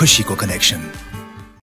खुशीको कनेक्सन.